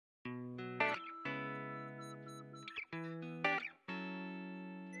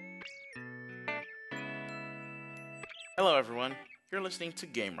Hello, everyone. You're listening to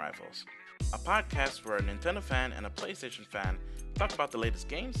Game Rivals, a podcast where a Nintendo fan and a PlayStation fan talk about the latest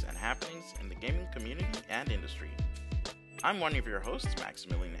games and happenings in the gaming community and industry. I'm one of your hosts,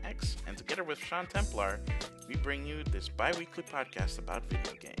 Maximilian X, and together with Sean Templar, we bring you this bi weekly podcast about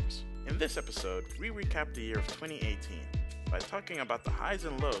video games. In this episode, we recap the year of 2018 by talking about the highs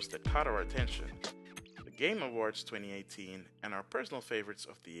and lows that caught our attention, the Game Awards 2018, and our personal favorites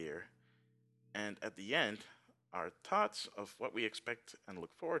of the year. And at the end, our thoughts of what we expect and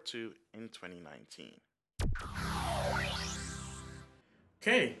look forward to in 2019.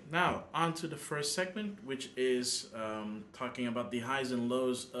 Okay, now on to the first segment, which is talking about the highs and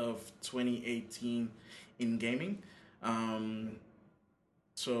lows of 2018 in gaming.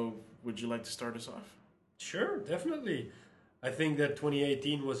 So, would you like to start us off? Sure, definitely. I think that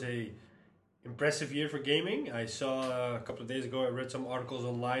 2018 was a impressive year for gaming. I saw a couple of days ago, I read some articles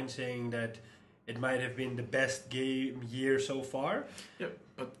online saying that it might have been the best game year so far. Yeah,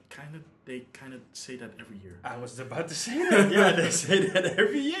 but they kind of say that every year. I was about to say that. Yeah, they say that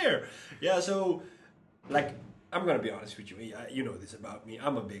every year. Yeah, so, like, I'm going to be honest with you. You know this about me.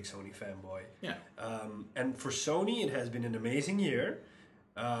 I'm a big Sony fanboy. Yeah. And for Sony, it has been an amazing year.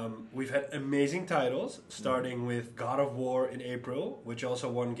 We've had amazing titles, starting with God of War in April, which also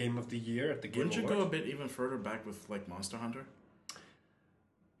won Game of the Year at the Game Awards. Wouldn't you go a bit even further back with, like, Monster Hunter?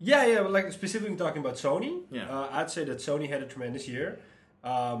 Yeah, but like specifically talking about Sony, Yeah. I'd say that Sony had a tremendous year.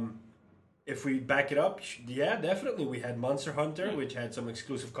 If we back it up, yeah, definitely. We had Monster Hunter, which had some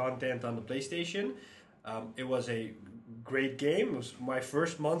exclusive content on the PlayStation. It was a great game. It was my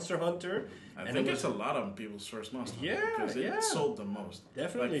first Monster Hunter. I think it's a lot of people's first Monster Hunter. Yeah, because it sold the most.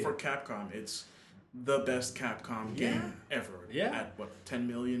 Definitely. Like for Capcom, it's the best Capcom game ever. Yeah. At what, 10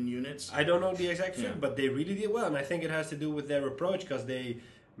 million units? I don't know the exact figure, Yeah. but they really did well. And I think it has to do with their approach because they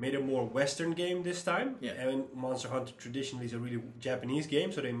made a more Western game this time. Yeah. And Monster Hunter traditionally is a really Japanese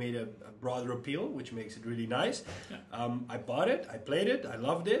game, so they made a broader appeal, which makes it really nice. Yeah. I bought it, I played it, I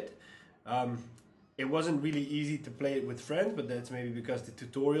loved it. It wasn't really easy to play it with friends, but that's maybe because the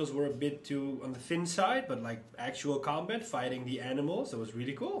tutorials were a bit too on the thin side, but like actual combat, fighting the animals, that was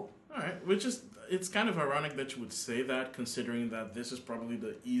really cool. Alright, it's kind of ironic that you would say that, considering that this is probably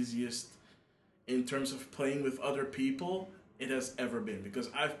the easiest in terms of playing with other people it has ever been,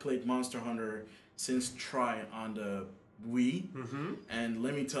 because I've played Monster Hunter since Tri on the Wii, and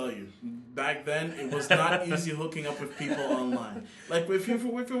let me tell you, back then it was not easy hooking up with people online. Like if you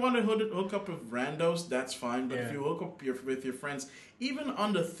want to hook up with randos, that's fine, but if you hook up with your friends, even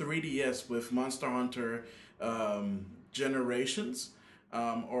on the 3DS with Monster Hunter Generations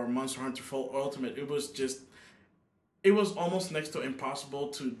or Monster Hunter Full Ultimate, it was almost next to impossible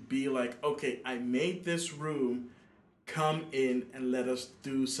to be like, okay, I made this room, come in and let us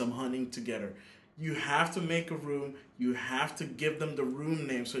do some hunting together. You have to make a room. You have to give them the room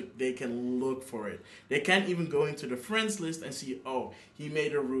name so they can look for it. They can't even go into the friends list and see, oh, he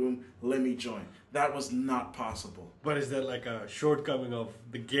made a room, let me join. That was not possible. But is that like a shortcoming of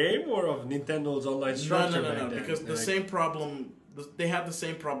the game or of Nintendo's online structure? No, because the same problem, they had the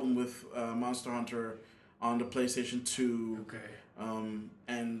same problem with Monster Hunter on the PlayStation 2. Okay.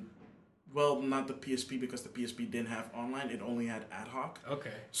 And well, not the PSP, because the PSP didn't have online. It only had ad hoc.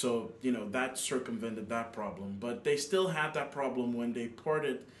 Okay. So, that circumvented that problem. But they still had that problem when they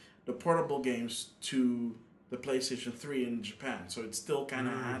ported the portable games to the PlayStation 3 in Japan. So it still kind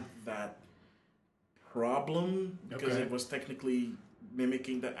of had that problem because it was technically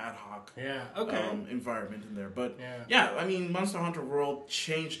mimicking the ad hoc environment in there. But I mean, Monster Hunter World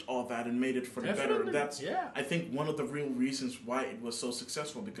changed all that and made it for the better. That's I think one of the real reasons why it was so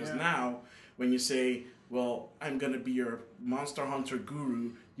successful, because now when you say, well, I'm gonna be your Monster Hunter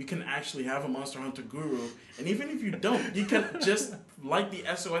guru, you can actually have a Monster Hunter guru, and even if you don't, you can just light the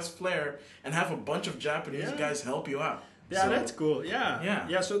SOS flare and have a bunch of Japanese guys help you out. Yeah, so, that's cool.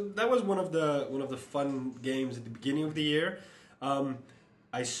 Yeah. So that was one of the fun games at the beginning of the year.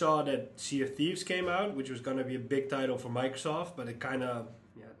 I saw that Sea of Thieves came out, which was going to be a big title for Microsoft, but it kind of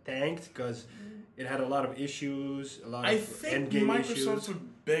tanked because it had a lot of issues, I think Microsoft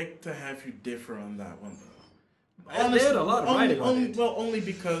would beg to have you differ on that one, though. Honestly, they had a lot of writing on it. Well, only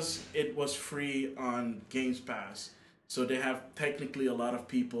because it was free on Games Pass, so they have technically a lot of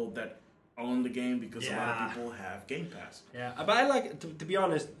people that own the game because a lot of people have Game Pass. Yeah, but I like to be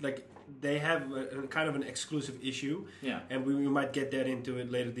honest, like they have a kind of an exclusive issue. Yeah, and we might get that into it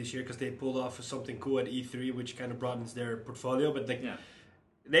later this year because they pulled off something cool at E3, which kind of broadens their portfolio. But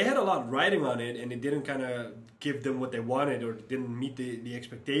they had a lot of writing on it, and it didn't kind of give them what they wanted or didn't meet the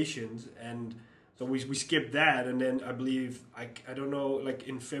expectations, and so we skipped that. And then I believe I don't know, like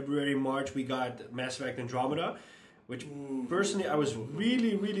in February, March, we got Mass Effect Andromeda, which personally I was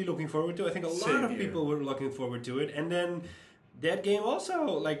really, really looking forward to. I think a lot of people were looking forward to it. And then that game also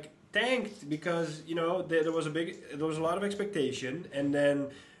like tanked because, you know, there was a lot of expectation. And then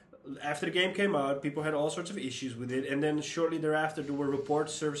after the game came out, people had all sorts of issues with it. And then shortly thereafter, there were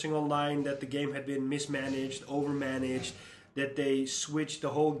reports surfacing online that the game had been mismanaged, overmanaged, that they switched the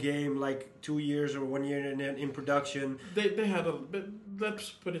whole game like 2 years or 1 year in production. They had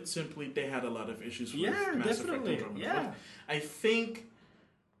let's put it simply, they had a lot of issues with Mass definitely. Effect Andromeda. I think,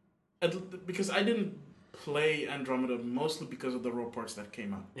 because I didn't play Andromeda mostly because of the reports that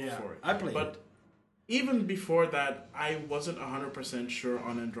came out before it. I played but even before that, I wasn't 100% sure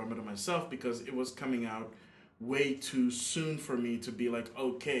on Andromeda myself because it was coming out way too soon for me to be like,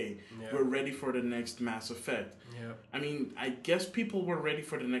 okay, we're ready for the next Mass Effect. Yeah. I mean, I guess people were ready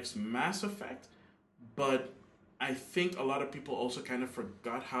for the next Mass Effect, but I think a lot of people also kind of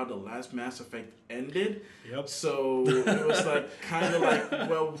forgot how the last Mass Effect ended. Yep. So it was like kind of like,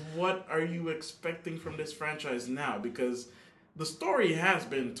 well, what are you expecting from this franchise now? Because the story has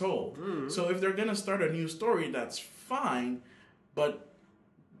been told. So if they're going to start a new story, that's fine. But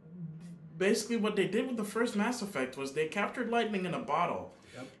basically what they did with the first Mass Effect was they captured lightning in a bottle.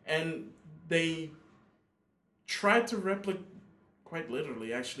 Yep. And they tried to replicate, quite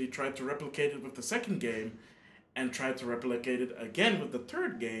literally actually, tried to replicate it with the second game and tried to replicate it again with the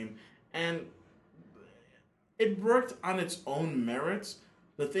third game. And it worked on its own merits.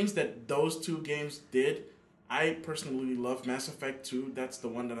 The things that those two games did, I personally love Mass Effect 2. That's the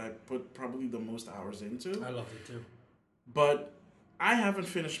one that I put probably the most hours into. I love it too. But I haven't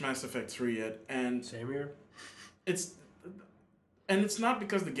finished Mass Effect 3 yet, and same here. It's not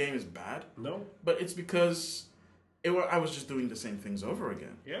because the game is bad. No. But it's because I was just doing the same things over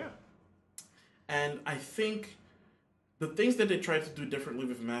again. Yeah. And I think the things that they tried to do differently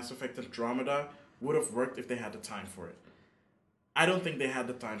with Mass Effect Andromeda would have worked if they had the time for it. I don't think they had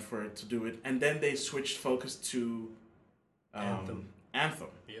the time for it to do it, and then they switched focus to Anthem.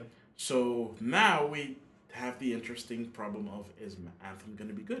 Yep. So now we have the interesting problem of, is Anthem going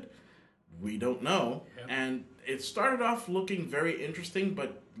to be good? We don't know. Yep. And it started off looking very interesting,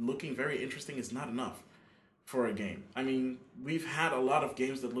 but looking very interesting is not enough for a game. I mean, we've had a lot of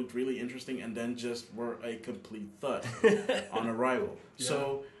games that looked really interesting and then just were a complete thud on arrival. Yeah.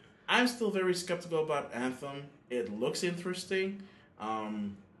 So I'm still very skeptical about Anthem. It looks interesting,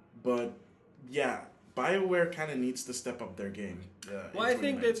 but yeah, BioWare kind of needs to step up their game. Well, I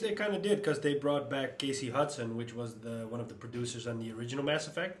think that they kind of did because they brought back Casey Hudson, which was one of the producers on the original Mass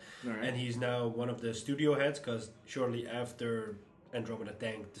Effect, and he's now one of the studio heads because shortly after Andromeda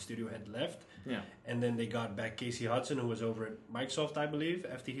tanked, the studio head left. Yeah. And then they got back Casey Hudson, who was over at Microsoft, I believe,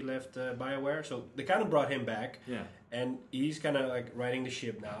 after he left BioWare. So they kind of brought him back. Yeah. And he's kind of like riding the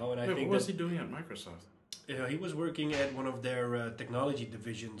ship now. And I think what was he doing at Microsoft? He was working at one of their technology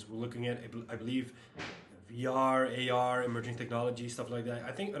divisions. We're looking at, I believe, VR, AR, emerging technology, stuff like that.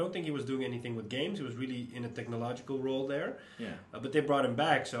 I don't think he was doing anything with games. He was really in a technological role there. Yeah. But they brought him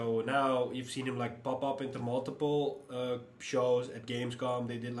back, so now you've seen him like pop up into multiple shows at Gamescom.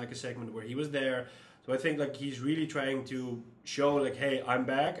 They did like a segment where he was there. So I think like he's really trying to show like, hey, I'm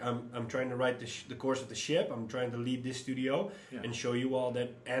back. I'm trying to write the course of the ship. I'm trying to lead this studio and show you all that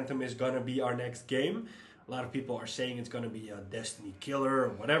Anthem is gonna be our next game. A lot of people are saying it's going to be a Destiny killer or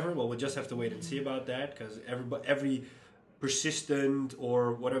whatever. Well, we'll just have to wait and see about that because every persistent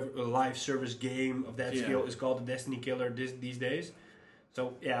or whatever live service game of that scale is called a Destiny killer these days.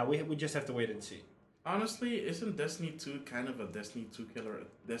 So, yeah, we just have to wait and see. Honestly, isn't Destiny 2 kind of a Destiny killer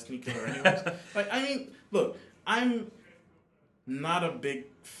anyways? Like, I mean, look, I'm not a big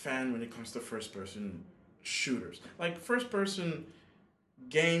fan when it comes to first-person shooters. Like, first-person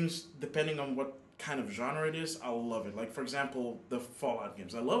games, depending on what kind of genre it is, I'll love it. Like, for example, the Fallout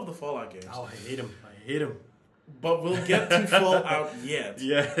games. I love the Fallout games. Oh, I hate them. But we'll get to Fallout yet.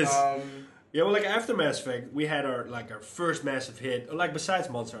 Yes. Yeah, well, like after Mass Effect, we had our first massive hit. Like besides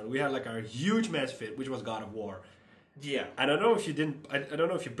Monster Hunter, we had like our huge massive hit, which was God of War. Yeah. I don't know if you didn't. I don't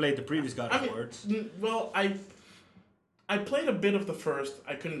know if you played the previous God of War. Well, I played a bit of the first.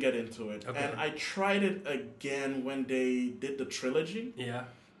 I couldn't get into it, and I tried it again when they did the trilogy. Yeah.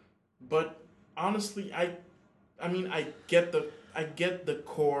 But honestly, I get the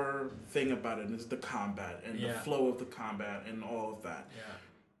core thing about it. It's the combat and the flow of the combat and all of that. Yeah.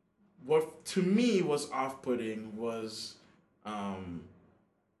 What to me was off-putting was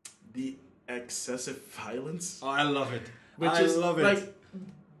the excessive violence. Oh, I love it. I love it. Like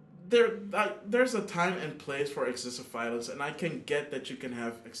there's a time and place for excessive violence, and I can get that you can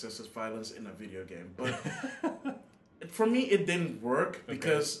have excessive violence in a video game, but for me it didn't work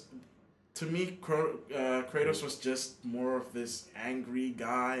because to me, Kratos was just more of this angry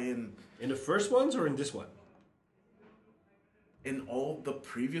guy, and in the first ones or in this one? In all the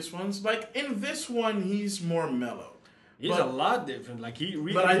previous ones, like in this one, he's more mellow. He's a lot different. Like he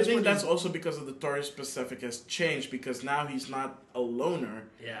really. But I think that's also because of the Taurus Pacific has changed, because now he's not a loner.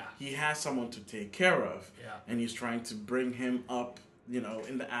 Yeah. He has someone to take care of. Yeah. And he's trying to bring him up,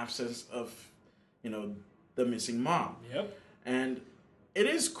 in the absence of, the missing mom. Yep. And it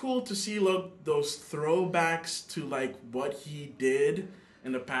is cool to see those throwbacks to like what he did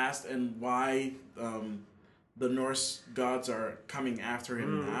in the past and why the Norse gods are coming after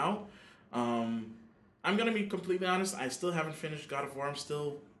him now. I'm gonna be completely honest. I still haven't finished God of War. I'm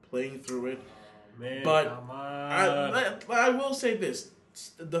still playing through it. Man, but come on. I will say this: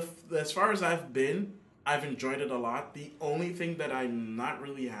 as far as I've been, I've enjoyed it a lot. The only thing that I'm not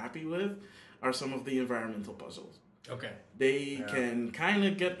really happy with are some of the environmental puzzles. Okay. They can kind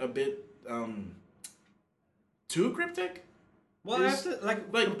of get a bit too cryptic. Well, after,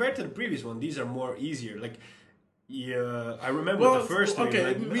 like compared to the previous one, these are more easier. Like, yeah, I remember the first one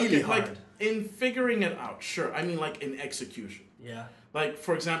really hard. Like in figuring it out, sure. I mean, like in execution. Yeah. Like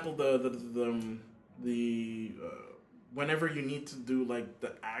for example, the whenever you need to do like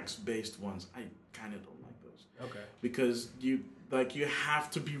the axe based ones, I kind of don't like those. Okay. Because you have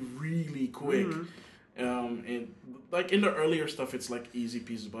to be really quick. And like in the earlier stuff, it's like easy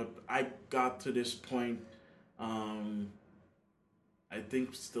pieces. But I got to this point. I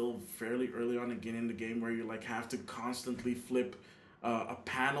think still fairly early on again in the game where you like have to constantly flip a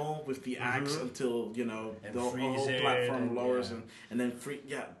panel with the axe until the whole platform lowers and then free.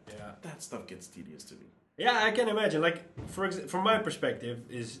 Yeah, that stuff gets tedious to me. Yeah, I can imagine. Like from my perspective,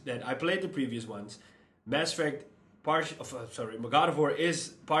 is that I played the previous ones. Mass Effect, God of War is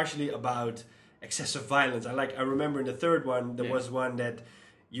partially about excessive violence. I remember in the third one there was one that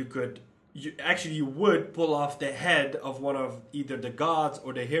you would pull off the head of one of either the gods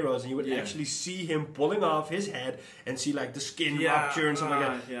or the heroes, and you would actually see him pulling off his head and see like the skin rupture and something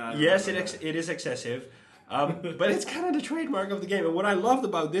like that. Yes, it is excessive, but it's kind of the trademark of the game. And what I loved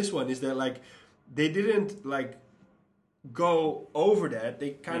about this one is that like they didn't like go over that.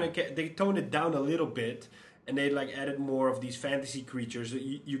 They kind of they toned it down a little bit. And they like added more of these fantasy creatures.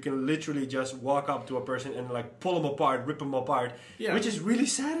 You can literally just walk up to a person and like pull them apart, rip them apart, which is really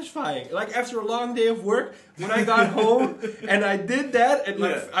satisfying. Like after a long day of work, when I got home and I did that, and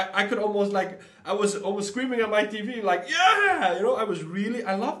like I could almost like I was almost screaming at my TV like I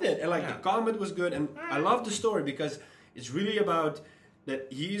loved it, and like the combat was good, and I loved the story because it's really about that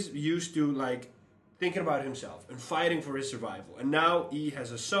he's used to like thinking about himself and fighting for his survival, and now he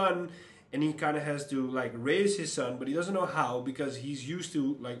has a son. And he kind of has to like raise his son, but he doesn't know how because he's used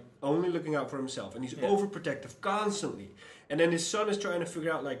to like only looking out for himself, and he's overprotective constantly. And then his son is trying to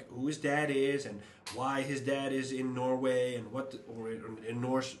figure out like who his dad is and why his dad is in Norway and or in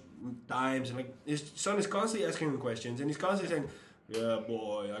Norse times, and like his son is constantly asking him questions, and he's constantly saying, "Yeah,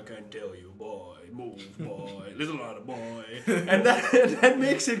 boy, I can tell you, boy, move, boy, little lot of boy," and that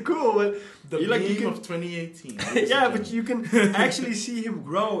makes it cool. The meme of 2018. Yeah, but you can actually see him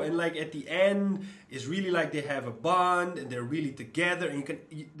grow, and like at the end, it's really like they have a bond and they're really together, and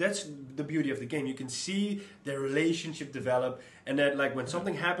that's the beauty of the game. You can see their relationship develop, and that like when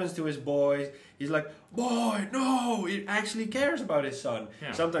something happens to his boys, he's like, "Boy, no!" He actually cares about his son.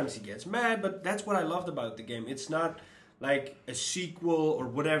 Yeah. Sometimes he gets mad, but that's what I loved about the game. It's not like a sequel or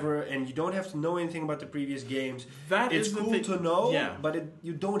whatever, and you don't have to know anything about the previous games. It's cool to know, but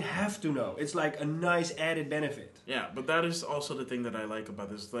you don't have to know. It's like a nice added benefit. Yeah, but that is also the thing that I like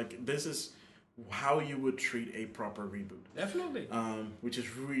about this. Like, this is how you would treat a proper reboot. Definitely. Which is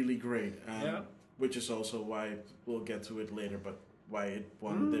really great. Which is also why we'll get to it later, but why it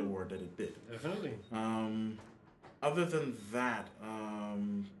won the award that it did. Definitely. Other than that,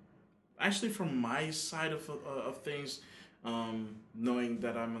 actually from my side of things, knowing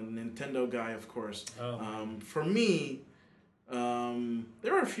that I'm a Nintendo guy, of course, for me,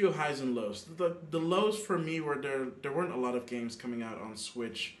 there are a few highs and lows. The lows for me were there weren't a lot of games coming out on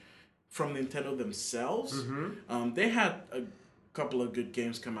Switch from Nintendo themselves. They had a couple of good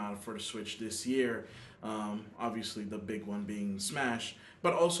games come out for the Switch this year. Obviously, the big one being Smash,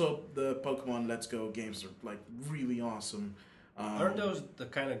 but also the Pokemon Let's Go games are like really awesome. Aren't those the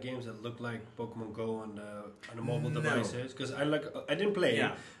kind of games that look like Pokemon Go on the mobile devices? Because I didn't play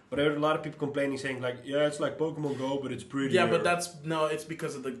it, but I heard a lot of people complaining, saying like, "Yeah, it's like Pokemon Go, but it's prettier." Yeah, but it's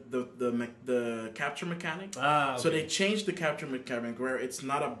because of the capture mechanic. Okay. So they changed the capture mechanic where it's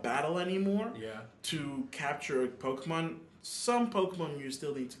not a battle anymore. Yeah. To capture a Pokemon, some Pokemon you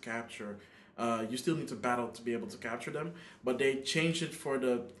still need to capture. You still need to battle to be able to capture them, but they changed it for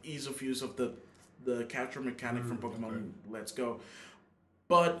the ease of use of the capture mechanic from Pokemon Let's Go.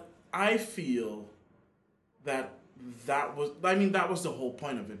 But I feel that that was the whole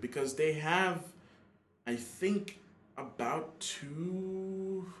point of it, because they have, I think, about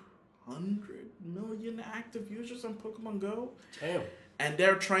 200 million active users on Pokemon Go. Damn. And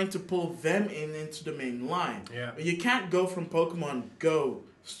they're trying to pull them into the main line. Yeah. You can't go from Pokemon Go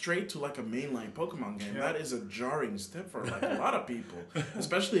straight to like a mainline Pokemon game. Yeah. That is a jarring step for like a lot of people,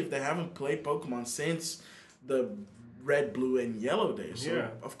 especially if they haven't played Pokemon since the Red, Blue, and Yellow days. So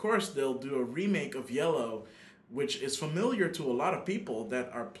of course they'll do a remake of Yellow, which is familiar to a lot of people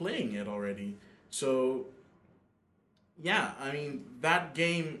that are playing it already. So yeah, I mean that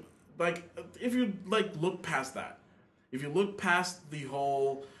game, like if you like look past that, if you look past the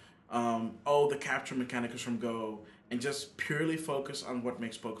whole the capture mechanic is from Go, and just purely focus on what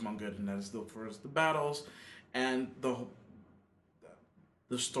makes Pokemon good, and that is the battles and the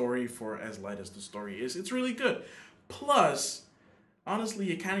story. For as light as the story is, it's really good. Plus, honestly,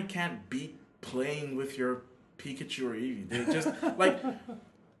 you kind of can't beat playing with your Pikachu or Eevee. They just like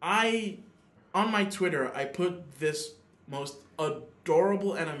on my Twitter, I put this most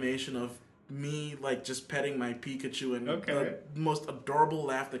adorable animation of me like just petting my Pikachu, and the most adorable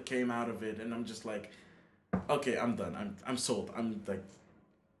laugh that came out of it, and I'm just like, okay, I'm done. I'm sold. I'm like,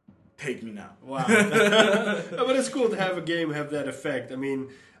 take me now. Wow. But it's cool to have a game have that effect. I mean,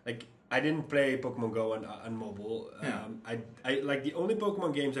 like, I didn't play Pokemon Go on mobile. Yeah. I like the only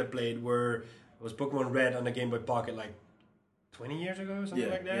Pokemon games I played was Pokemon Red on the Game Boy Pocket like 20 years ago, something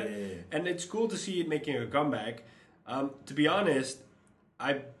like that. Yeah. And it's cool to see it making a comeback. To be honest,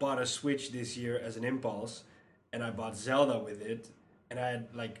 I bought a Switch this year as an impulse, and I bought Zelda with it, and I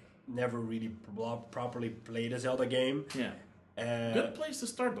had like never really properly played a Zelda game. Yeah. Good place to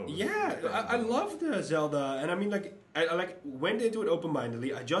start though. Yeah, I love the Zelda, and I mean like I like went into it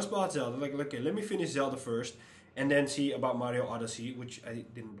open-mindedly. I just bought Zelda, like okay, let me finish Zelda first, and then see about Mario Odyssey, which I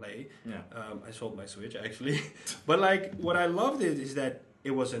didn't play. Yeah. I sold my Switch actually, but like what I loved is that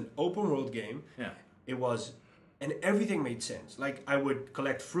it was an open world game. Yeah. It was. And everything made sense. Like, I would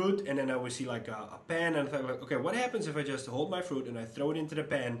collect fruit, and then I would see, like, a pan, and I thought, like, okay, what happens if I just hold my fruit and I throw it into the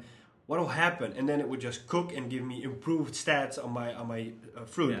pan? What will happen? And then it would just cook and give me improved stats on my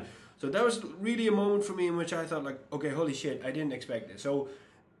fruit. Yeah. So that was really a moment for me in which I thought, like, okay, holy shit, I didn't expect this. So,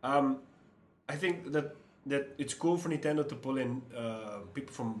 I think that it's cool for Nintendo to pull in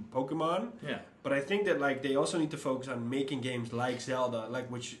people from Pokemon. Yeah. But I think that like they also need to focus on making games like Zelda,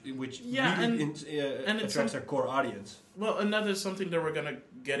 like which yeah, really and attracts their core audience. Well, and that is something that we're gonna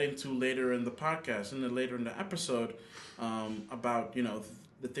get into later in the podcast and then later in the episode about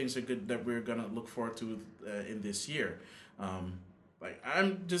the things that we're gonna look forward to in this year. Like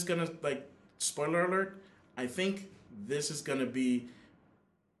I'm just gonna spoiler alert. I think this is gonna be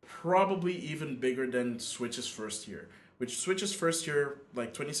probably even bigger than Switch's first year. Which Switch's first year,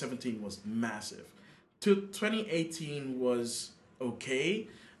 like 2017, was massive. 2018 was okay.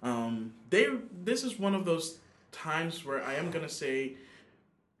 This is one of those times where I am gonna say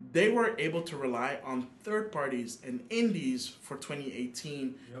they were able to rely on third parties and indies for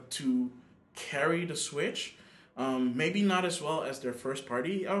 2018 to carry the Switch. Maybe not as well as their first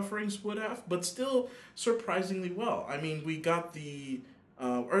party offerings would have, but still surprisingly well. I mean, we got the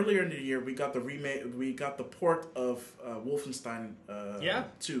earlier in the year, we got the remake. We got the port of Wolfenstein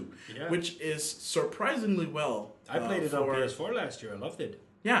 2, which is surprisingly well. I played it on PS4 last year. I loved it.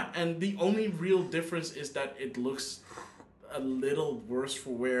 Yeah, and the only real difference is that it looks a little worse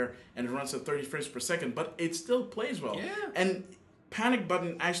for wear, and it runs at 30 frames per second, but it still plays well. Yeah. And Panic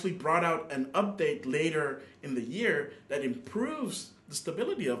Button actually brought out an update later in the year that improves the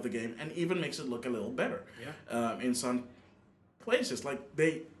stability of the game and even makes it look a little better. Yeah. In some places, like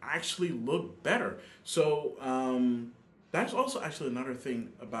they actually look better. So that's also actually another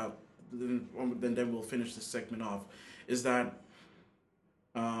thing about. Then we'll finish this segment off. Is that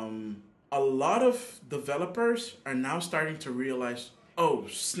a lot of developers are now starting to realize, oh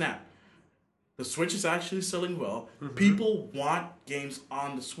snap, the Switch is actually selling well. Mm-hmm. People want games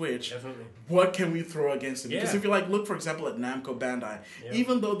on the Switch. Definitely. What can we throw against it? Because if you look for example at Namco Bandai,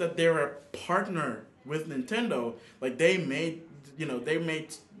 even though that they're a partner with Nintendo, like they made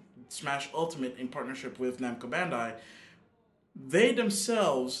Smash Ultimate in partnership with Namco Bandai. They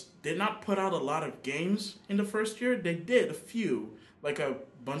themselves did not put out a lot of games in the first year. They did a few, like a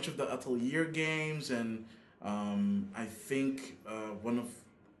bunch of the Atelier games, and I think one of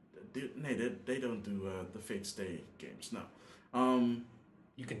they don't do the Fate Stay games. No.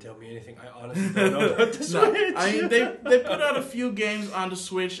 You can tell me anything. I honestly don't know about the Switch. No, I mean, they put out a few games on the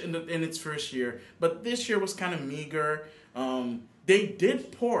Switch in its first year, but this year was kind of meager. They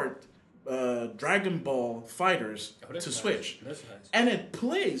did port Dragon Ball Fighters to nice. Switch, That's nice, and it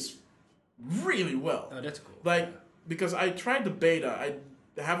plays really well. Oh, that's cool. Like because I tried the beta,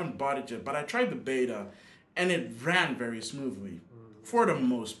 I haven't bought it yet, but I tried the beta, and it ran very smoothly. For the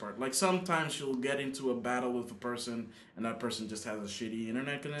most part. Like, sometimes you'll get into a battle with a person, and that person just has a shitty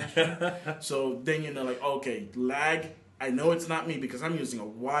internet connection. So then you know, like, okay, lag. I know it's not me because I'm using a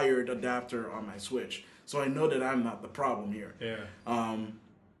wired adapter on my Switch. So I know that I'm not the problem here. Yeah.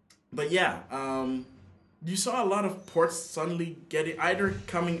 But yeah, you saw a lot of ports suddenly getting either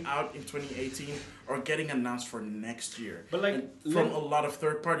coming out in 2018 or getting announced for next year. But like from a lot of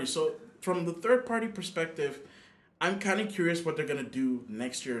third parties. So from the third party perspective, I'm kind of curious what they're going to do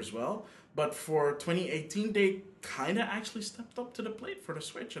next year as well. But for 2018, they kind of actually stepped up to the plate for the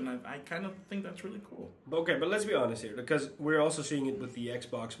Switch. And I kind of think that's really cool. Okay, but let's be honest here. Because we're also seeing it with the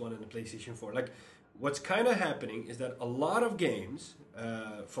Xbox One and the PlayStation 4. Like, what's kind of happening is that a lot of games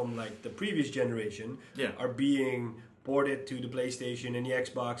from, like, the previous generation are being ported to the PlayStation and the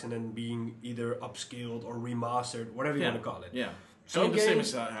Xbox and then being either upscaled or remastered, whatever you want to call it. Yeah. So the same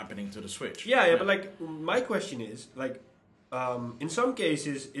is happening to the Switch. Yeah, but like my question is like, in some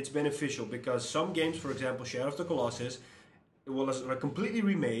cases it's beneficial because some games, for example, Shadow of the Colossus, it was like completely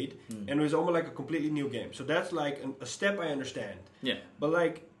remade and it was almost like a completely new game. So that's like a step I understand. Yeah. But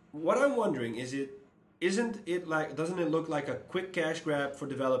like, what I'm wondering is doesn't it look like a quick cash grab for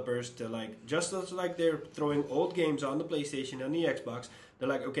developers to like, just as like they're throwing old games on the PlayStation and the Xbox, they're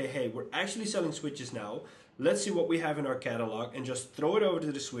like, okay, hey, we're actually selling Switches now. Let's see what we have in our catalog and just throw it over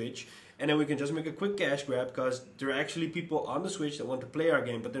to the Switch, and then we can just make a quick cash grab because there are actually people on the Switch that want to play our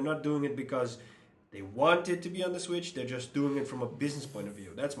game, but they're not doing it because they want it to be on the Switch. They're just doing it from a business point of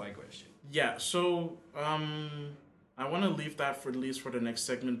view. That's my question. Yeah, so I want to leave that for at least for the next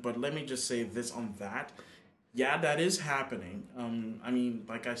segment, but let me just say this on that. Yeah, that is happening. I mean,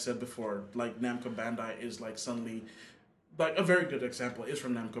 like I said before, like Namco Bandai is like suddenly... Like a very good example is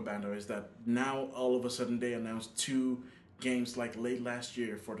from Namco Bandai is that now all of a sudden they announced 2 games like late last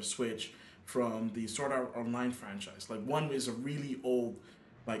year for the Switch from the Sword Art Online franchise. Like one is a really old,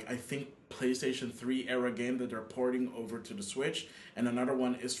 like I think PlayStation 3 era game that they're porting over to the Switch, and another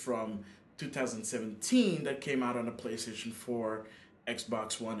one is from 2017 that came out on the PlayStation 4,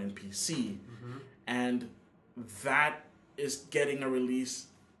 Xbox One, and PC. And that is getting a release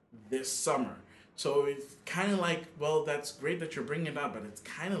this summer. So it's kind of like, well, that's great that you're bringing it up, but it's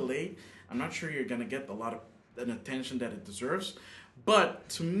kind of late. I'm not sure you're going to get a lot of an attention that it deserves. But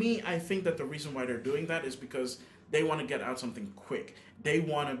to me, I think that the reason why they're doing that is because they want to get out something quick. They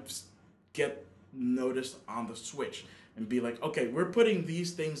want to get noticed on the Switch and be like, okay, we're putting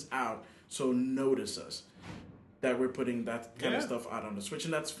these things out, so notice us that we're putting that kind of stuff out on the Switch.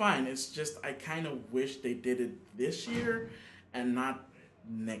 And that's fine. It's just I kind of wish they did it this year and not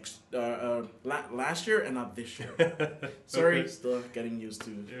last year and not this year. Sorry, still getting used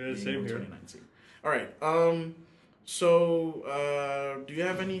to being in 2019. All right. So do you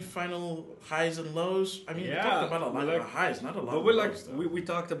have any final highs and lows? I mean, we talked about a lot of highs, not a lot of lows. We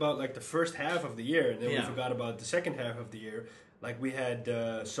talked about like the first half of the year, and then we forgot about the second half of the year. Like we had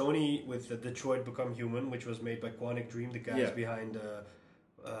Sony with the Detroit Become Human, which was made by Quantic Dream, the guys behind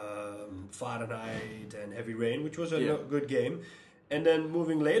Fahrenheit and Heavy Rain, which was a good game. And then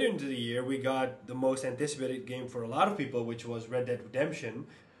moving later into the year, we got the most anticipated game for a lot of people, which was Red Dead Redemption.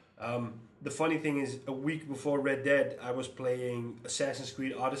 The funny thing is, a week before Red Dead, I was playing Assassin's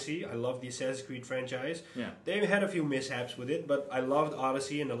Creed Odyssey. I love the Assassin's Creed franchise. Yeah. They had a few mishaps with it, but I loved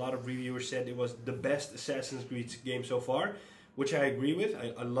Odyssey, and a lot of reviewers said it was the best Assassin's Creed game so far, which I agree with.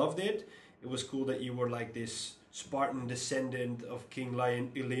 I loved it. It was cool that you were like this Spartan descendant of King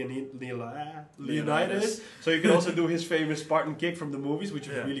Leonidas. So you could also do his famous Spartan kick from the movies, which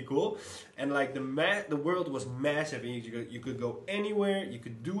was really cool. And like the world was massive, and you could go anywhere, you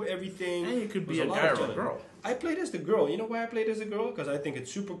could do everything. And you could be a guy or a girl. I played as the girl. You know why I played as the girl? Because I think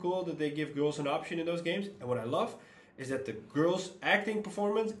it's super cool that they give girls an option in those games. And what I love is that the girls' acting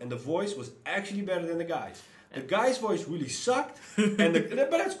performance and the voice was actually better than the guys. The guy's voice really sucked, but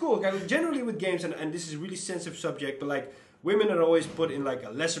that's cool. Generally with games, and this is a really sensitive subject, but like women are always put in like a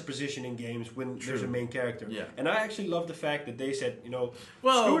lesser position in games when there's a main character. Yeah. And I actually love the fact that they said,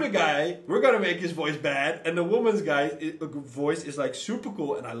 screw the guy, we're gonna make his voice bad, and the woman's voice is like super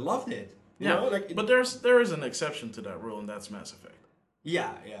cool, and I loved it. You know? But there is an exception to that rule, and that's Mass Effect.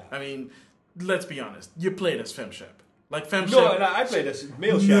 Yeah. I mean, let's be honest. You played as FemShep. Like FemShep. No, I played as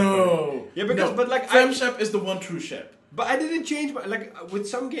male Shep. No. Yeah, but like FemShep is the one true Shep. But I didn't change my with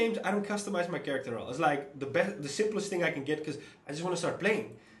some games. I don't customize my character at all. It's like the simplest thing I can get because I just want to start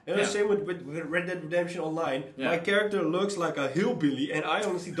playing. And the same with Red Dead Redemption Online. Yeah. My character looks like a hillbilly, and I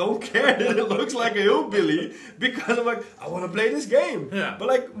honestly don't care that it looks like a hillbilly because I'm like, I want to play this game. Yeah. But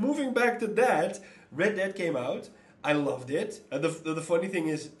like moving back to that, Red Dead came out. I loved it. And the funny thing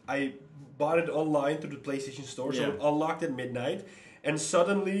is, I bought it online through the PlayStation Store, so it unlocked at midnight, and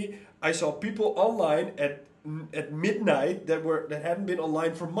suddenly I saw people online at midnight that hadn't been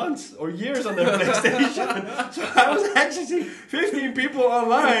online for months or years on their PlayStation. So I was actually seeing 15 people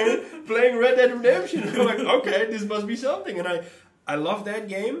online playing Red Dead Redemption. I'm like, okay, this must be something. And I love that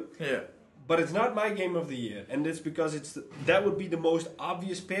game. Yeah. But it's not my game of the year, and it's because that would be the most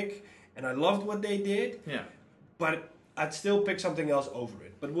obvious pick. And I loved what they did. Yeah. But I'd still pick something else over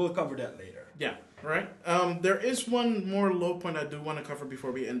it. But we'll cover that later. Yeah. Right. There is one more low point I do want to cover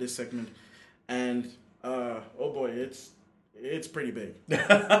before we end this segment, and. Oh boy, it's pretty big.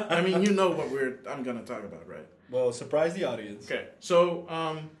 I mean, you know what I'm gonna talk about, right? Well, surprise the audience. Okay, so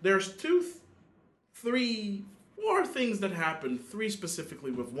there's 2, 3, 4 things that happened. 3 specifically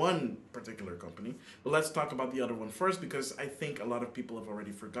with one particular company, but let's talk about the other one first because I think a lot of people have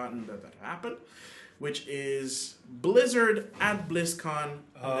already forgotten that happened, which is Blizzard at BlizzCon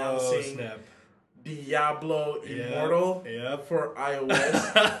announcing Diablo Immortal for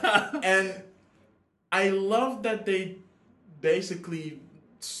iOS, and I love that they basically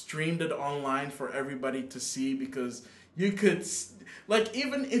streamed it online for everybody to see because you could, like,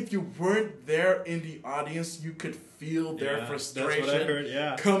 even if you weren't there in the audience, you could feel their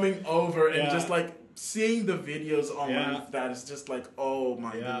frustration coming over and just like seeing the videos online. That is just like, oh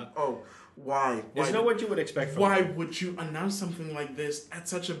my god, why? It's not what you would expect from Why would you announce something like this at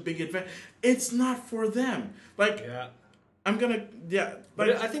such a big event? It's not for them. Like. I'm gonna, but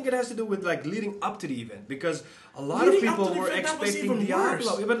I think it has to do with like leading up to the event because a lot of people were expecting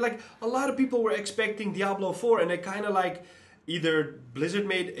Diablo. But like a lot of people were expecting Diablo 4, and they kind of like either Blizzard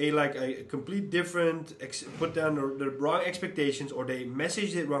made a complete different, put down the wrong expectations, or they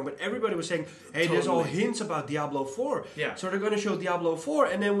messaged it wrong. But everybody was saying, hey, there's all hints about Diablo 4. Yeah. So they're gonna show Diablo 4,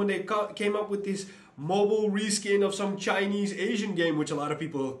 and then when they came up with this mobile reskin of some Chinese Asian game, which a lot of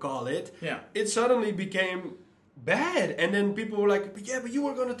people call it, it suddenly became bad, and then people were like, but you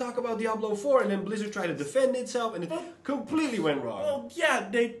were going to talk about Diablo 4, and then Blizzard tried to defend itself, and it completely went wrong. Well,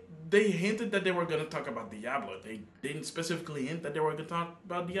 they hinted that they were going to talk about Diablo. They didn't specifically hint that they were going to talk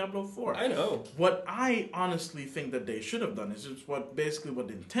about Diablo 4. I know. What I honestly think that they should have done is just what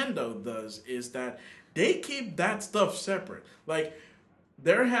Nintendo does is that they keep that stuff separate. Like,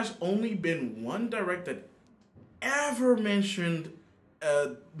 there has only been one Direct that ever mentioned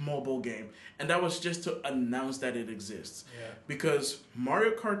a mobile game, and that was just to announce that it exists. Because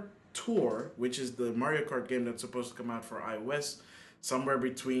Mario Kart Tour, which is the Mario Kart game that's supposed to come out for iOS somewhere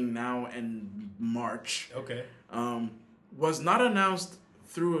between now and March, was not announced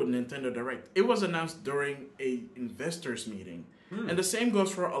through a Nintendo Direct. It was announced during a investors meeting. And the same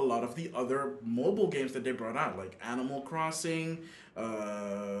goes for a lot of the other mobile games that they brought out, like Animal Crossing,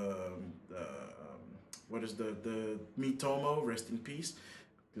 what is the Miitomo, rest in peace.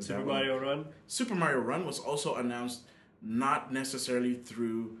 Super Mario Run? Super Mario Run was also announced not necessarily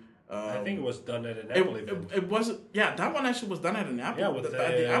through... I think it was done at an Apple event. It wasn't... Yeah, that one actually was done at an Apple, at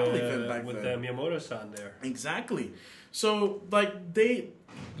the Apple event back with then. With Miyamoto-san there. Exactly. So, like, they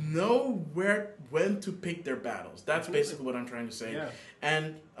know when to pick their battles. That's basically what I'm trying to say.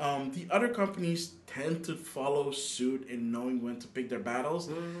 And the other companies tend to follow suit in knowing when to pick their battles.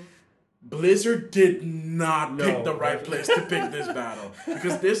 Blizzard did not pick the right place to pick this battle.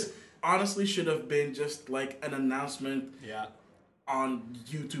 Because this honestly should have been just like an announcement on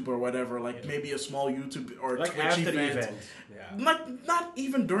YouTube or whatever. Like maybe a small YouTube or like Twitch after event. The event. Like not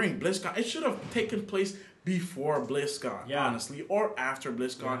even during BlizzCon. It should have taken place before BlizzCon, honestly. Or after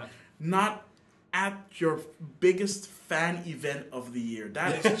BlizzCon. Not at your biggest fan event of the year.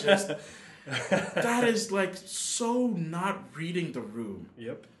 That is just... that is like so not reading the room.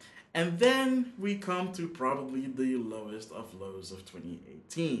 And then we come to probably the lowest of lows of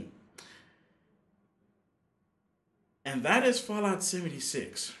 2018. And that is Fallout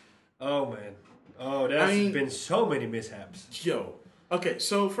 76. Oh, man. Oh, there's been so many mishaps. Yo. Okay,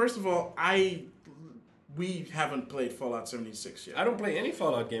 so first of all, we haven't played Fallout 76 yet. I don't play any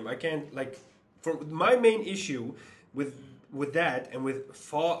Fallout game. I can't, like... For my main issue with that and with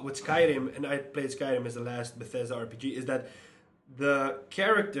Skyrim, and I played Skyrim as the last Bethesda RPG, is that the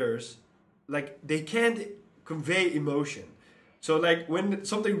characters, like, they can't convey emotion. So, like, when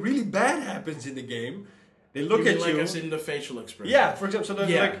something really bad happens in the game, they look at you... like as in the facial expression. Yeah, for example, so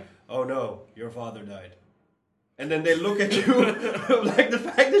they're like, oh no, your father died. And then they look at you like the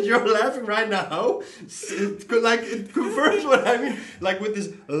fact that you're laughing right now, it confirms what I mean. Like with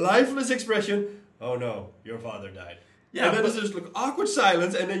this lifeless expression, oh no, your father died. Yeah, and then there's this awkward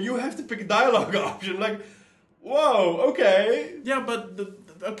silence, and then you have to pick a dialogue option. Like, whoa, okay. Yeah, but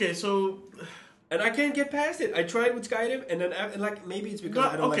okay, so. And I can't get past it. I tried with Skyrim, and then like maybe it's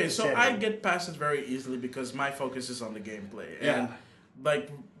because I don't like the setting. I get past it very easily because my focus is on the gameplay. And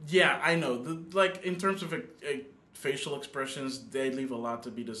like, yeah, I know. Like in terms of facial expressions, they leave a lot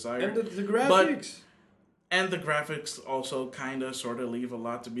to be desired. And the graphics. And the graphics also kind of sort of leave a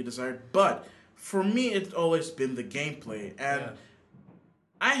lot to be desired. But for me, it's always been the gameplay. And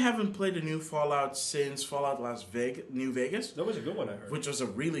I haven't played a new Fallout since Fallout New Vegas. That was a good one, I heard. Which was a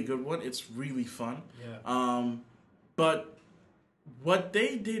really good one. It's really fun. Yeah. But what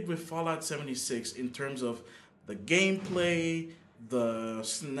they did with Fallout 76 in terms of the gameplay, the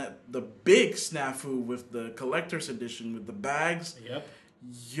big snafu with the collector's edition with the bags.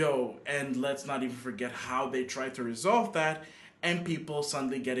 Yep. And let's not even forget how they tried to resolve that, and people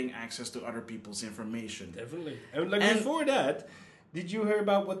suddenly getting access to other people's information. Definitely. And before that, did you hear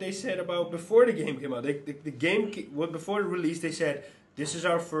about what they said about before the game came out? The game, before the release, they said, this is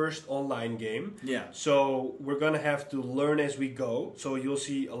our first online game. Yeah. So we're going to have to learn as we go. So you'll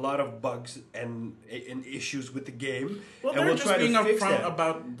see a lot of bugs and issues with the game. Well, and they're just being upfront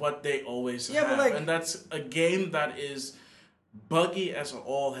about what they always have. And that's a game that is buggy as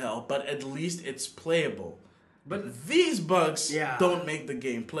all hell, but at least it's playable. But these bugs don't make the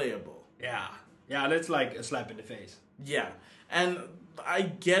game playable. Yeah. Yeah, that's like a slap in the face. Yeah. And I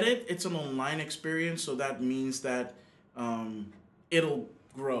get it. It's an online experience, so that means that it'll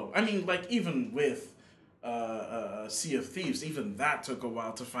grow. I mean, like, even with Sea of Thieves, even that took a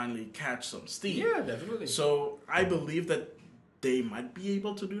while to finally catch some steam. Yeah, definitely. So I believe that they might be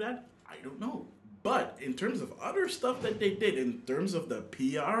able to do that. I don't know. But in terms of other stuff that they did, in terms of the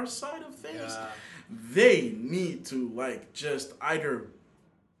PR side of things, they need to, like, just either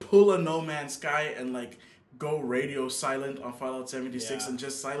pull a No Man's Sky and, like, go radio silent on Fallout 76 and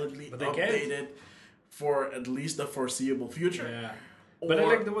just silently update it for at least the foreseeable future. Yeah. But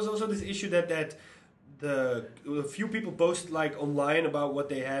there was also this issue that a few people posted like online about what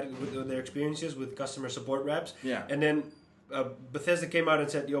they had with their experiences with customer support reps. Yeah. And then Bethesda came out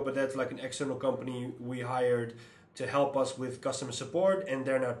and said, yo, but that's like an external company we hired to help us with customer support, and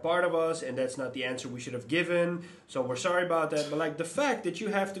they're not part of us, and that's not the answer we should have given. So we're sorry about that. But like the fact that you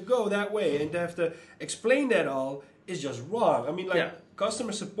have to go that way and to have to explain that all is just wrong. I mean, like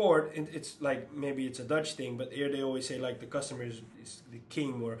customer support, it's like maybe it's a Dutch thing, but here they always say like the customer is the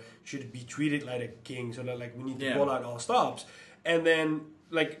king or should be treated like a king. So that like we need to pull out all stops, and then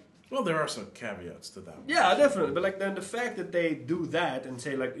like. Well, there are some caveats to that. Yeah, definitely. But like then the fact that they do that and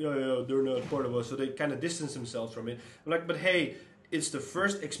say like, they're not part of us, so they kind of distance themselves from it. Like, but hey, it's the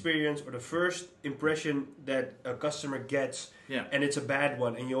first experience or the first impression that a customer gets, and it's a bad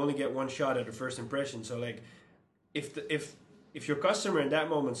one, and you only get one shot at the first impression. So like, if your customer in that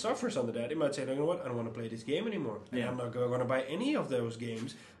moment suffers under that, it might say, you know what, I don't want to play this game anymore, and I'm not going to buy any of those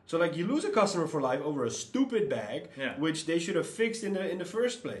games. So like you lose a customer for life over a stupid bag, which they should have fixed in the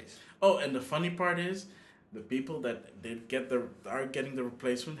first place. Oh, and the funny part is, the people that are getting the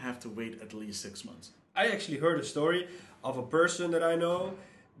replacement have to wait at least 6 months. I actually heard a story of a person that I know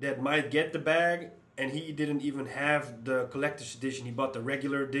that might get the bag, and he didn't even have the collector's edition. He bought the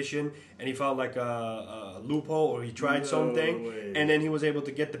regular edition, and he found like a loophole, or he tried something, and then he was able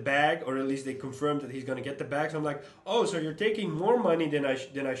to get the bag, or at least they confirmed that he's going to get the bag. So I'm like, oh, so you're taking more money than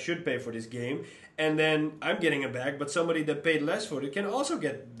I should pay for this game, and then I'm getting a bag, but somebody that paid less for it can also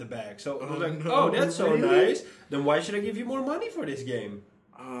get the bag. So I was like, oh, that's so nice. Then why should I give you more money for this game?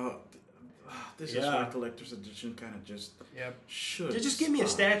 This is why collector's edition kind of just should. Just give me a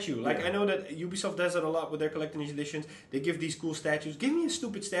statue. Like I know that Ubisoft does it a lot with their collector's editions. They give these cool statues. Give me a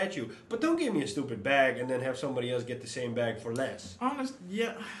stupid statue, but don't give me a stupid bag and then have somebody else get the same bag for less.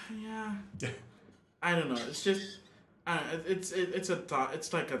 Yeah. I don't know. It's just,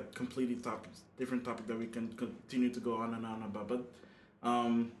 it's like a completely different topic that we can continue to go on and on about. But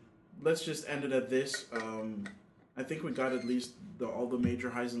let's just end it at this. I think we got at least all the major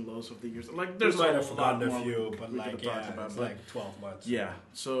highs and lows of the years. Like, there's might have forgotten a few, but like, it's like 12 months. Yeah.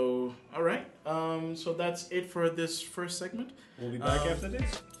 So, all right. So that's it for this first segment. We'll be back after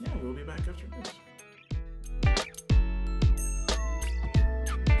this. Yeah, we'll be back after this.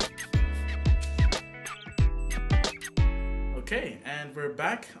 Okay, and we're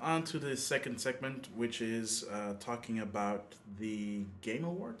back onto the second segment, which is talking about the Game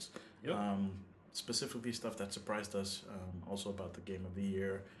Awards. Yep. Specifically stuff that surprised us, also about the Game of the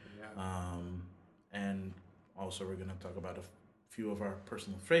Year, and also we're going to talk about a few of our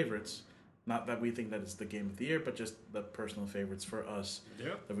personal favorites. Not that we think that it's the game of the year, but just the personal favorites for us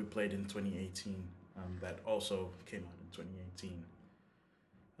that we played in 2018 that also came out in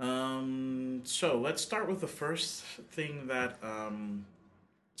 2018. So let's start with the first thing that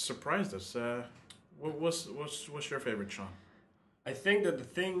surprised us. What's your favorite, Sean? I think that the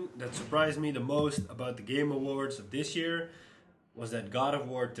thing that surprised me the most about the Game Awards of this year was that God of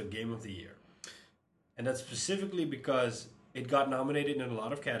War took Game of the Year. And that's specifically because it got nominated in a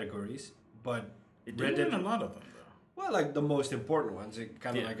lot of categories, but it didn't win a lot of them, though. Well, like the most important ones, it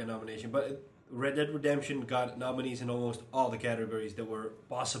kind of like a nomination. But Red Dead Redemption got nominees in almost all the categories that were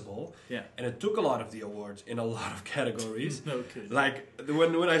possible. Yeah. And it took a lot of the awards in a lot of categories. No kidding. Like,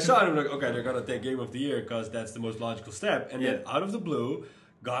 when I saw it, I'm like, okay, they're going to take Game of the Year because that's the most logical step. And then out of the blue,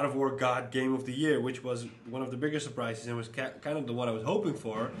 God of War got Game of the Year, which was one of the bigger surprises and was kind of the one I was hoping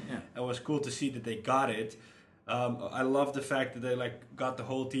for. Yeah. And it was cool to see that they got it. I love the fact that they got the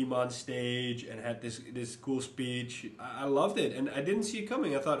whole team on stage and had this cool speech. I loved it, and I didn't see it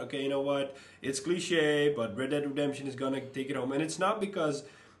coming. I thought, okay, you know what? It's cliche, but Red Dead Redemption is gonna take it home, and it's not because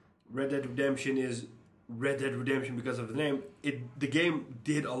Red Dead Redemption is Red Dead Redemption because of the name. The game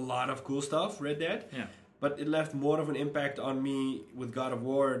did a lot of cool stuff, Red Dead. Yeah. But it left more of an impact on me with God of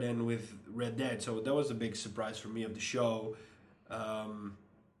War than with Red Dead. So that was a big surprise for me of the show.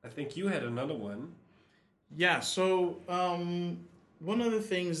 I think you had another one. Yeah, so one of the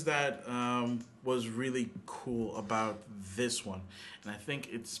things that was really cool about this one, and I think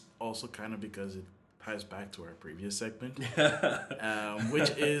it's also kind of because it ties back to our previous segment,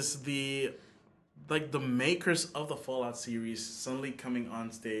 which is the makers of the Fallout series suddenly coming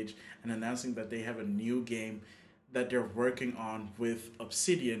on stage and announcing that they have a new game that they're working on with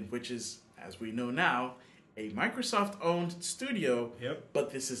Obsidian, which is, as we know now, a Microsoft-owned studio, but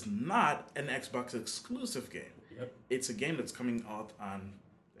this is not an Xbox exclusive game. It's a game that's coming out on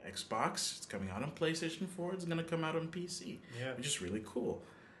Xbox, it's coming out on PlayStation 4, it's going to come out on PC, which is really cool.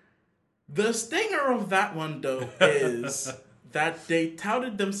 The stinger of that one, though, is that they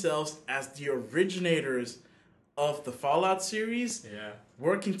touted themselves as the originators of the Fallout series,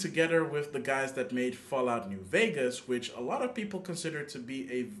 working together with the guys that made Fallout New Vegas, which a lot of people consider to be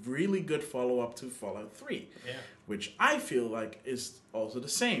a really good follow-up to Fallout 3, which I feel like is also the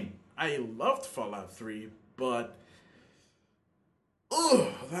same. I loved Fallout 3, but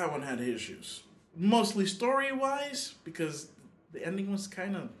that one had issues. Mostly story-wise, because the ending was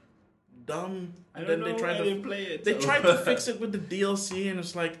kind of dumb. I didn't play it. They tried to fix it with the DLC, and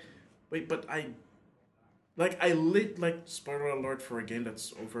it's like, wait, but spoiler alert for a game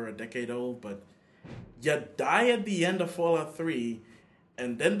that's over a decade old, but you die at the end of Fallout 3,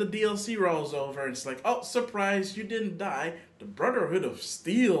 and then the DLC rolls over, and it's like, oh, surprise, you didn't die. The Brotherhood of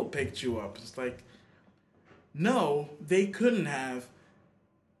Steel picked you up. It's like, no, they couldn't have.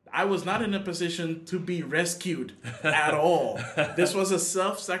 I was not in a position to be rescued at all. This was a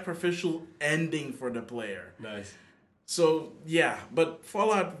self-sacrificial ending for the player. Nice. So, yeah, but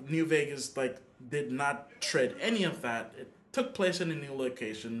Fallout New Vegas, did not tread any of that. It took place in a new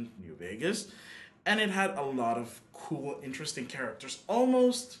location, New Vegas, and it had a lot of cool, interesting characters.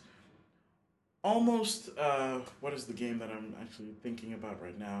 Almost, what is the game that I'm actually thinking about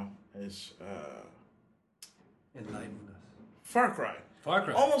right now? Is Enlighten us. Far Cry. Far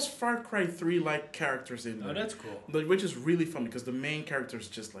Cry. Almost Far Cry 3-like characters in there. Oh, that's cool. Which is really fun because the main character is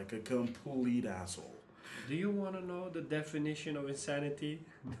just like a complete asshole. Do you want to know the definition of insanity?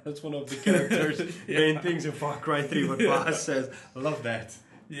 That's one of the characters' main things in Far Cry 3, what Voss says. I love that.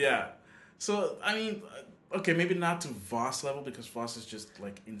 Yeah. So, I mean, okay, maybe not to Voss level because Voss is just,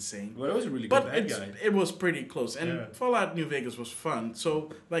 insane. Well, it was a really good bad guy. It was pretty close. And Fallout New Vegas was fun.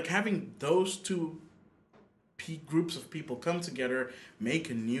 So, having those two groups of people come together, make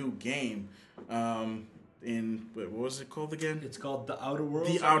a new game. What was it called again? It's called The Outer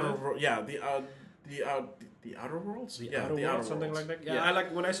Worlds. The Outer Worlds. Yeah, the Outer Worlds? The Outer Worlds, something like that.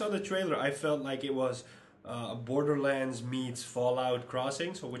 Yeah, when I saw the trailer, I felt like it was Borderlands meets Fallout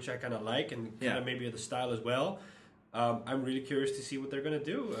Crossing, so which I kind of like, and kind of maybe the style as well. I'm really curious to see what they're gonna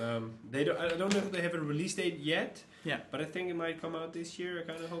do. I don't know if they have a release date yet. Yeah, but I think it might come out this year. I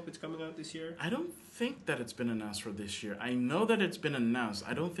kind of hope it's coming out this year. I don't think that it's been announced for this year. I know that it's been announced.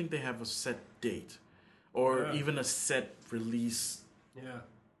 I don't think they have a set date or even a set release. Yeah.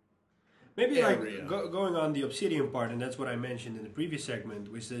 Maybe going on the Obsidian part, and that's what I mentioned in the previous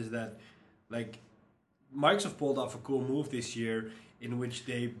segment, which is that Microsoft pulled off a cool move this year in which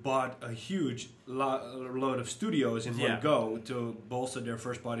they bought a huge load of studios in one go to bolster their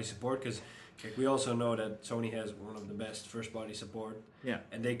first-party support, because we also know that Sony has one of the best first-party support. Yeah.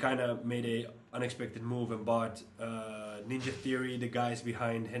 And they kind of made a unexpected move and bought Ninja Theory, the guys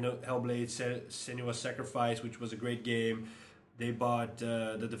behind Hellblade Senua's Sacrifice, which was a great game. They bought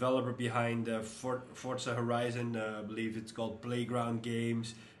the developer behind Forza Horizon, I believe it's called Playground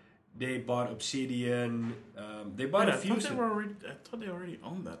Games. They bought Obsidian. They bought a few. I thought they already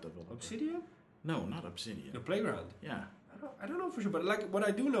owned that developer. Obsidian? No, not Obsidian. The Playground. Yeah. I don't know for sure, but like what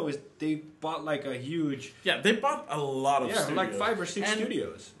I do know is they bought like a huge. Yeah, they bought a lot of studios. Like 5 or 6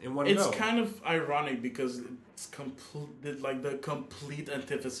 studios in one go. It's kind of ironic because it's like the complete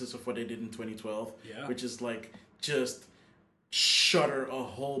antithesis of what they did in 2012, which is like just shutter a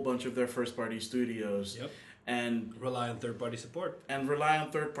whole bunch of their first-party studios. Yep. And rely on third-party support. And rely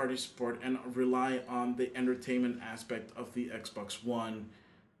on the entertainment aspect of the Xbox One,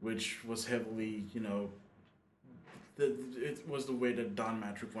 which was heavily, it was the way that Don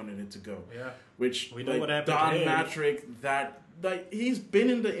Matrick wanted it to go. Yeah. Which we know what happened Don to him. Matrick, he's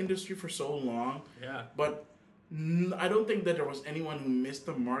been in the industry for so long. Yeah. But I don't think that there was anyone who missed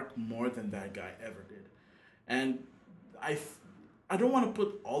the mark more than that guy ever did. And I don't want to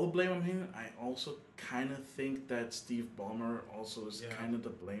put all the blame on him. I also kind of think that Steve Ballmer also is kind of to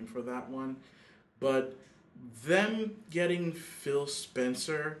blame for that one. But them getting Phil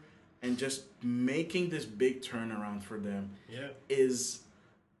Spencer and just making this big turnaround for them is,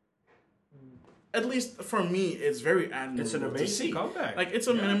 at least for me, it's very admirable. It's an amazing comeback. Like, it's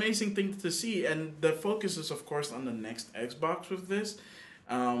an amazing thing to see. And the focus is, of course, on the next Xbox with this,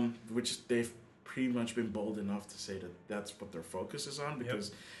 which they've pretty much been bold enough to say that that's what their focus is on,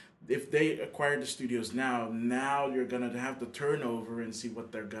 because if they acquire the studios now you're gonna have the turnover and see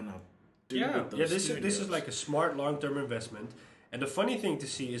what they're gonna do with those studios. This is like a smart long-term investment. And the funny thing to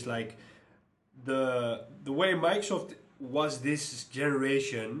see is like the way Microsoft was this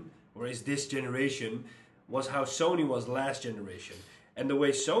generation, or is this generation, was how Sony was last generation. And the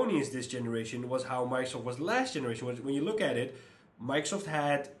way Sony is this generation was how Microsoft was last generation. When you look at it, Microsoft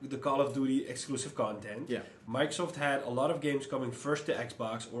had the Call of Duty exclusive content. Yeah. Microsoft had a lot of games coming first to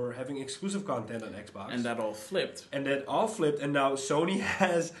Xbox or having exclusive content on Xbox. And that all flipped. And now Sony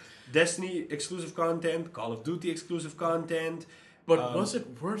has Destiny exclusive content, Call of Duty exclusive content. But was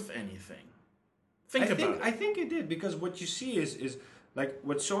it worth anything? I think it did, because what you see is like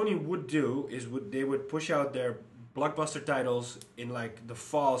what Sony would do is they would push out their blockbuster titles in like the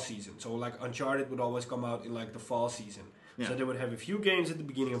fall season. So like Uncharted would always come out in like the fall season. Yeah. So they would have a few games at the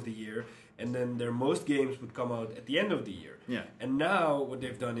beginning of the year, and then their most games would come out at the end of the year. Yeah. And now what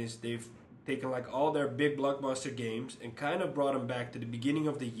they've done is they've taken like all their big blockbuster games and kind of brought them back to the beginning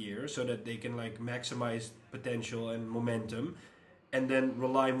of the year so that they can like maximize potential and momentum, and then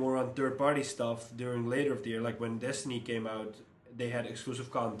rely more on third-party stuff during later of the year. Like when Destiny came out, they had exclusive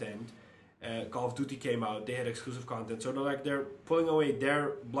content. Call of Duty came out, they had exclusive content. So they're pulling away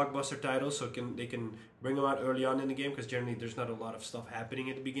their blockbuster titles so they can bring them out early on in the game, because generally there's not a lot of stuff happening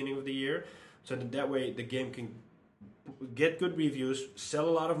at the beginning of the year. So that way the game can get good reviews, sell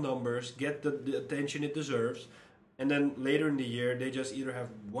a lot of numbers, get the attention it deserves, and then later in the year they just either have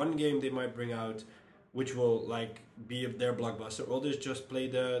one game they might bring out which will like be their blockbuster, or they just play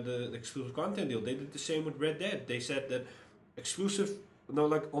the exclusive content deal. They did the same with Red Dead. They said that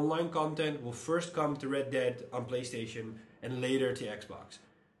online content will first come to Red Dead on PlayStation and later to Xbox.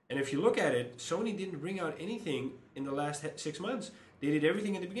 And if you look at it, Sony didn't bring out anything in the last 6 months. They did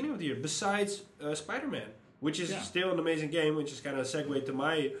everything at the beginning of the year, besides Spider-Man, which is still an amazing game, which is kind of a segue to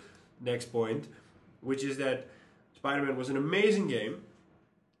my next point, which is that Spider-Man was an amazing game.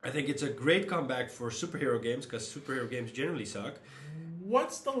 I think it's a great comeback for superhero games, because superhero games generally suck.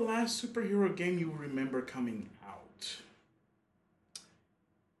 What's the last superhero game you remember coming out?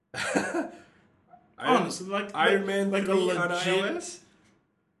 Honestly, like Iron Man 3 on iOS?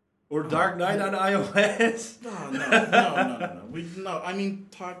 Or Dark Knight on iOS? No. I mean,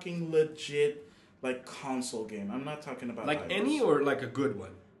 talking legit, like console game. I'm not talking about like iOS. Any, or like a good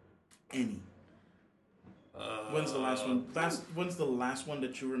one? Any. When's the last one? When's the last one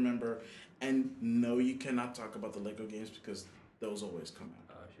that you remember? And no, you cannot talk about the Lego games because those always come out.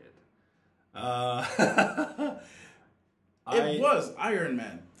 Oh shit. It was Iron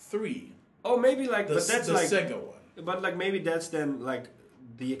Man 3. Oh, maybe like but that's the Sega one. But like maybe that's then like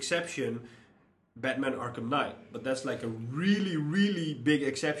the exception, Batman Arkham Knight. But that's like a really, really big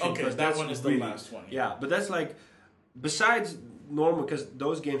exception. Okay, that one is the last one. Yeah, but that's like, besides normal because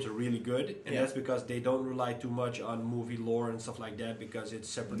those games are really good, and that's because they don't rely too much on movie lore and stuff like that because it's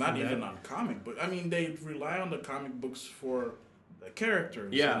separate. Not even on comic book. I mean, they rely on the comic books for the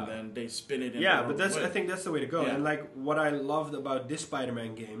characters, and then they spin it in but I think that's the way to go. And like what I loved about this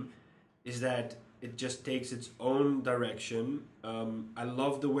Spider-Man game is that it just takes its own direction. I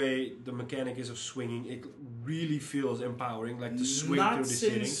love the way the mechanic is of swinging. It really feels empowering, like to swing through the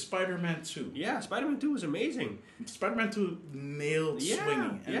ceiling. Not since Spider-Man 2. Yeah, Spider-Man 2 was amazing. Spider-Man 2 nailed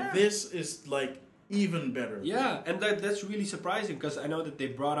swinging, and this is like even better. Yeah, and that's really surprising because I know that they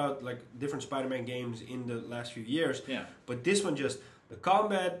brought out like different Spider-Man games in the last few years. Yeah. But this one the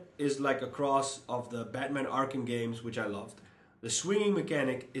combat is like a cross of the Batman Arkham games, which I loved. The swinging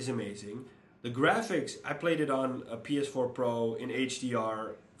mechanic is amazing. The graphics, I played it on a PS4 Pro in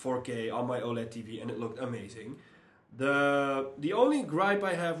HDR, 4K on my OLED TV, and it looked amazing. The only gripe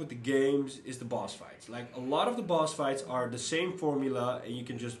I have with the games is the boss fights. Like, a lot of the boss fights are the same formula, and you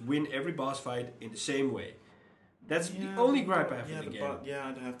can just win every boss fight in the same way. That's the only gripe I have with the game.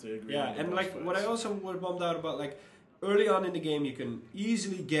 I'd have to agree. Yeah, and like, what I also was bummed out about, like, early on in the game, you can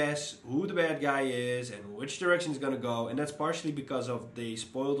easily guess who the bad guy is and which direction he's gonna go, and that's partially because they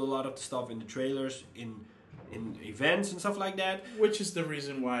spoiled a lot of the stuff in the trailers, in events and stuff like that. Which is the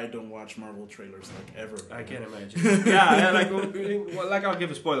reason why I don't watch Marvel trailers like ever. I can't imagine. yeah, like I'll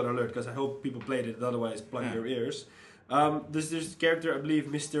give a spoiler alert because I hope people played it. Otherwise, plug your ears. There's this character, I believe,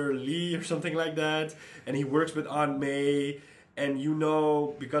 Mr. Lee or something like that, and he works with Aunt May, and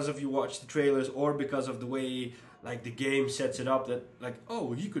because of you watch the trailers or because of the way like the game sets it up that like,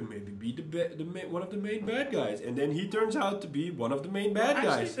 oh, he could maybe be one of the main bad guys, and then he turns out to be one of the main bad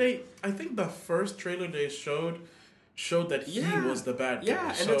guys. I think the first trailer they showed that he was the bad guy. Yeah,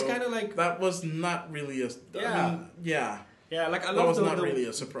 and so it's kind of like that was not really a. Yeah, like I love that was not really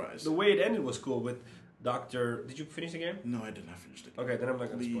a surprise. The way it ended was cool with Doctor. Did you finish the game? No, I did not finish the game. Okay, then I'm not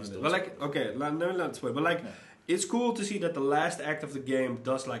gonna spoil it. But like, okay, no, not spoil. But like, it's cool to see that the last act of the game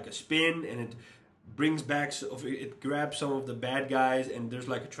does like a spin and it brings back, it grabs some of the bad guys, and there's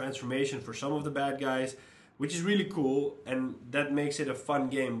like a transformation for some of the bad guys, which is really cool, and that makes it a fun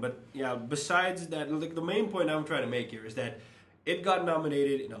game. But yeah, besides that, like the main point I'm trying to make here is that it got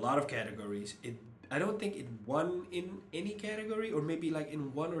nominated in a lot of categories. I don't think it won in any category, or maybe like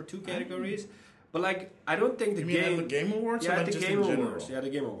in one or two categories. But like, I don't think the game. At the Game Awards? Yeah, or at the just Game in Awards. Yeah, the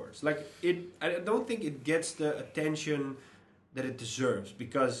Game Awards. Like I don't think it gets the attention that it deserves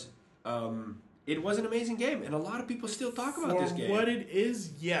because. It was an amazing game, and a lot of people still talk about this game. For what it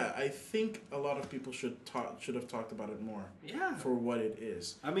is, I think a lot of people should have talked about it more. Yeah. For what it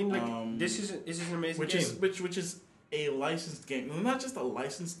is. I mean, like this is an amazing game. Which is a licensed game. Not just a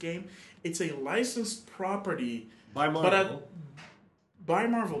licensed game; it's a licensed property by Marvel. By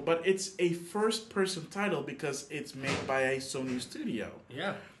Marvel, but it's a first-person title because it's made by a Sony studio.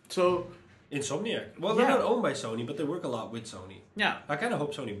 Yeah. So. Insomniac. Well, they're not owned by Sony, but they work a lot with Sony. Yeah. I kind of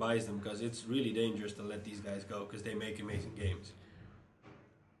hope Sony buys them because it's really dangerous to let these guys go because they make amazing games.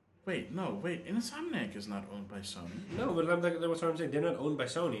 Wait. Insomniac is not owned by Sony. No, but that's what I'm saying. They're not owned by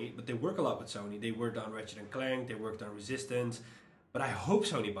Sony, but they work a lot with Sony. They worked on Ratchet & Clank. They worked on Resistance. But I hope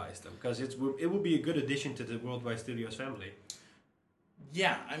Sony buys them because it would be a good addition to the Worldwide Studios family.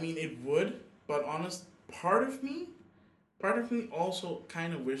 Yeah, I mean, it would. But part of me also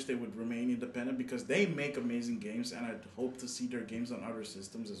kind of wish they would remain independent because they make amazing games, and I'd hope to see their games on other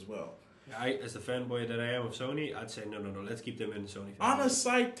systems as well. As the fanboy that I am of Sony, I'd say no, let's keep them in the Sony family. On a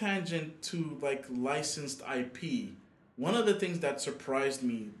side tangent to like licensed IP, one of the things that surprised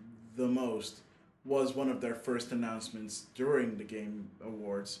me the most was one of their first announcements during the Game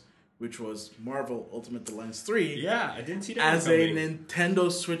Awards, which was Marvel Ultimate Alliance 3. Yeah, I didn't see that as a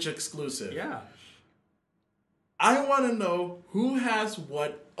Nintendo Switch exclusive. Yeah. I want to know who has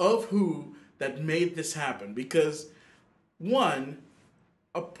what of who that made this happen. Because, one,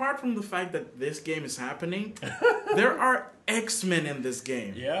 apart from the fact that this game is happening, there are X-Men in this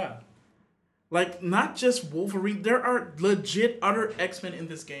game. Yeah. Like, not just Wolverine. There are legit other X-Men in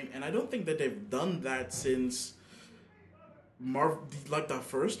this game. And I don't think that they've done that since Marvel, like the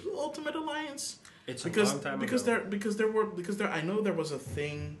first Ultimate Alliance. It's a long time ago. Because I know there was a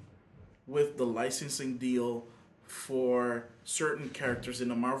thing with the licensing deal for certain characters in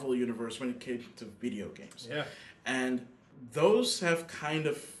the Marvel universe when it came to video games. Yeah. And those have kind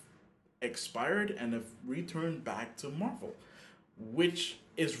of expired and have returned back to Marvel, which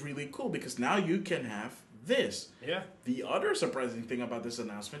is really cool because now you can have this. Yeah. The other surprising thing about this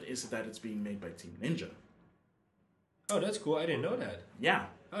announcement is that it's being made by Team Ninja. Oh, that's cool. I didn't know that. Yeah.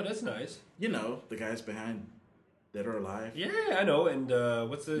 Oh, that's nice. You know, the guys behind Dead or Alive. Yeah, I know. And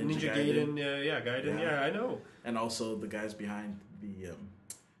what's the Ninja Gaiden? Gaiden. Yeah, I know. And also the guys behind the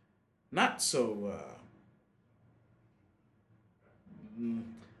not so.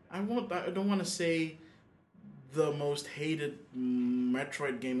 I don't want to say the most hated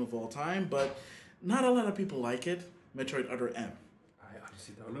Metroid game of all time, but not a lot of people like it. Metroid Other M. I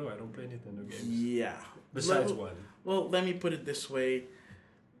honestly don't know. I don't play Nintendo games. Yeah. Besides one. Well, let me put it this way.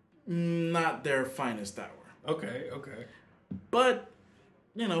 Not their finest hour. Okay. But,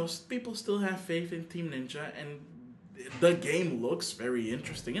 people still have faith in Team Ninja, and the game looks very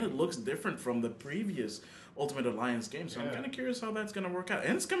interesting, and it looks different from the previous Ultimate Alliance game. So I'm kind of curious how that's going to work out.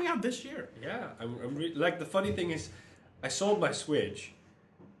 And it's coming out this year. Yeah. Like, the funny thing is, I sold my Switch,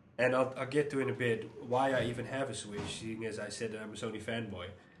 and I'll get to in a bit why I even have a Switch, seeing as I said that I'm a Sony fanboy.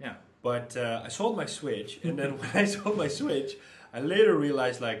 Yeah. But I sold my Switch, and then when I sold my Switch, I later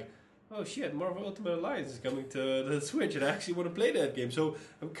realized, like, oh shit, Marvel Ultimate Alliance is coming to the Switch, and I actually want to play that game. So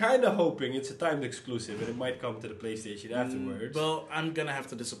I'm kind of hoping it's a timed exclusive, and it might come to the PlayStation afterwards. Well, I'm going to have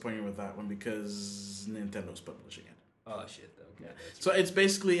to disappoint you with that one, because Nintendo's publishing it. Oh shit, okay. Yeah. So it's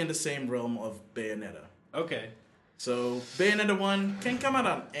basically in the same realm of Bayonetta. Okay. So Bayonetta 1 can come out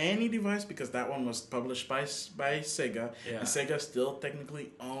on any device because that one was published by Sega. Yeah. And Sega still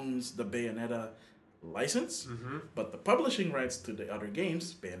technically owns the Bayonetta license. Mm-hmm. But the publishing rights to the other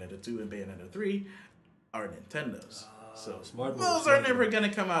games, Bayonetta 2 and Bayonetta 3, are Nintendo's. So those are never going to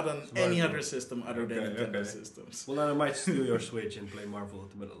come out on any other system other than Nintendo systems. Well, then I might steal your Switch and play Marvel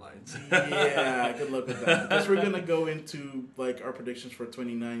Ultimate Alliance. Yeah, good luck with that. Because we're going to go into like our predictions for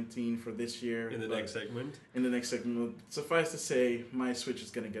 2019 for this year. In the next segment? In the next segment. Suffice to say, my Switch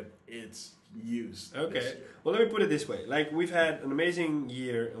is going to get its use. Okay. Well, let me put it this way. Like, we've had an amazing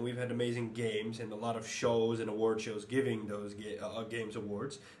year, and we've had amazing games, and a lot of shows and award shows giving those games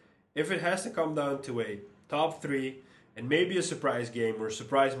awards. If it has to come down to a top 3... and maybe a surprise game or a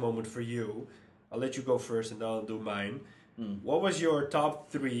surprise moment for you, I'll let you go first and then I'll do mine. What was your top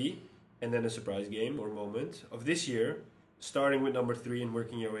 3 and then a surprise game or moment of this year, starting with number 3 and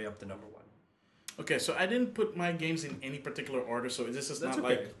working your way up to number 1? Okay, so I didn't put my games in any particular order, so this is not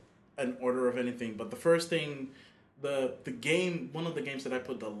like an order of anything. But the first thing, the game, one of the games that I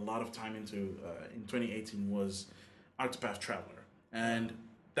put a lot of time into in 2018 was Octopath Traveler. And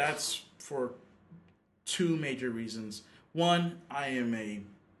that's for 2 major reasons. One, I am a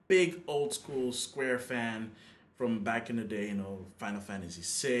big old school Square fan from back in the day, Final Fantasy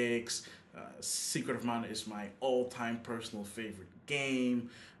VI, Secret of Mana is my all-time personal favorite game,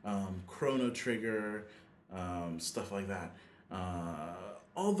 Chrono Trigger, stuff like that.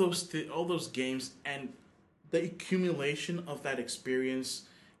 All those games, and the accumulation of that experience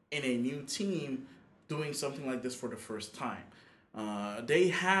in a new team doing something like this for the first time. They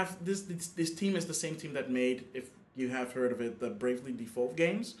have this team is the same team that made, if you have heard of it, the Bravely Default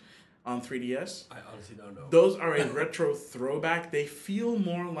games on 3DS. I honestly don't know. Those are a retro throwback. They feel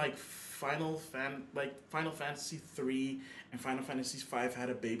more like Final Fantasy 3 and Final Fantasy 5 had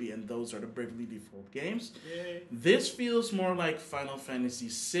a baby, and those are the Bravely Default games. Yay. This feels more like Final Fantasy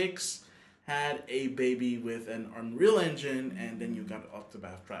 6 had a baby with an Unreal Engine, and then you got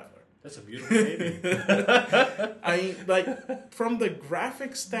Octopath Traveler. That's a beautiful baby. I mean, like, from the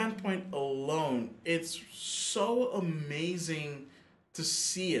graphic standpoint alone, it's so amazing to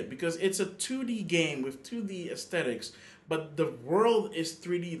see it because it's a 2D game with 2D aesthetics, but the world is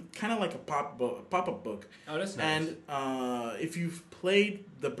 3D, kind of like a pop-up book. Oh, that's nice. And if you've played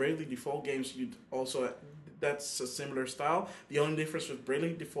the Bravely Default games, you'd also, that's a similar style. The only difference with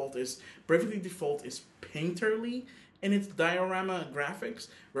Bravely Default is painterly in its diorama graphics,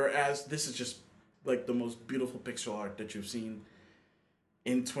 whereas this is just like the most beautiful pixel art that you've seen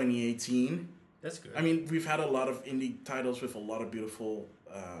in 2018. That's good. I mean, we've had a lot of indie titles with a lot of beautiful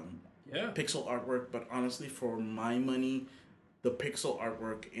pixel artwork, but honestly, for my money, the pixel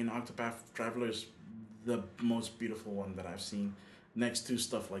artwork in Octopath Traveler is the most beautiful one that I've seen, next to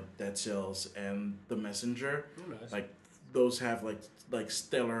stuff like Dead Cells and The Messenger. Oh, nice. Like, those have like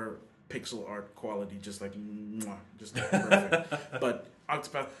stellar pixel art quality, just like perfect. But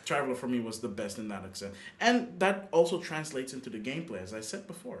Octopath Traveler for me was the best in that extent, and that also translates into the gameplay, as I said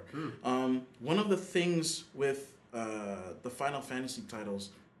before. One of the things with the Final Fantasy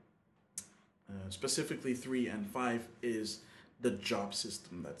titles, specifically 3 and 5, is the job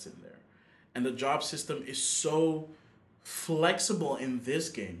system that's in there, and the job system is so flexible in this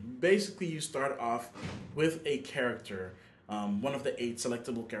game. Basically, you start off with a character, one of the 8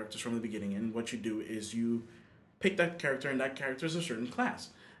 selectable characters from the beginning, and what you do is you pick that character, and that character is a certain class.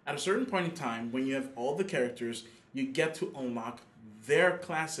 At a certain point in time, when you have all the characters, you get to unlock their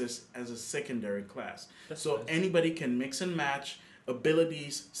classes as a secondary class. So nice. anybody can mix and match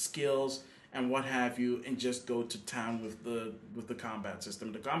abilities, skills, and what have you, and just go to town with the combat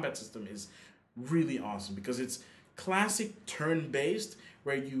system. The combat system is really awesome because it's classic turn-based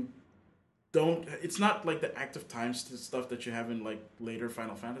where you don't. It's not like the active time stuff that you have in like later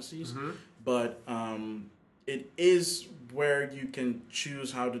Final Fantasies, but it is where you can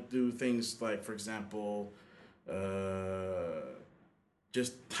choose how to do things. Like, for example,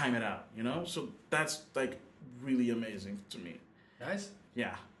 just time it out. So that's like really amazing to me. Nice.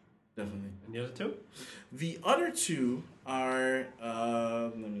 Yeah, definitely. And the other two? The other two are.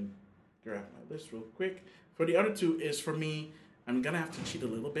 Let me grab my list real quick. For the other two is for me. I'm gonna have to cheat a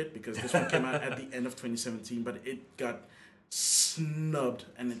little bit because this one came out at the end of 2017, but it got snubbed,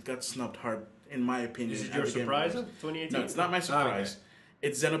 and it got snubbed hard, in my opinion. Is it your surprise of 2018? No, it's not my surprise. Okay.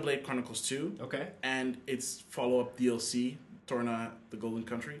 It's Xenoblade Chronicles 2. Okay. And its follow-up DLC, Torna the Golden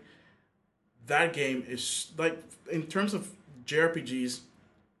Country. That game is, like, in terms of JRPGs,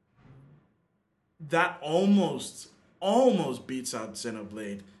 that almost beats out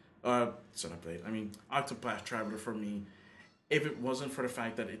Xenoblade. Octopath Traveler for me. If it wasn't for the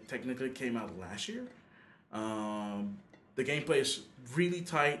fact that it technically came out last year. The gameplay is really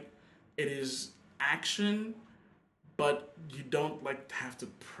tight. It is action, but you don't like have to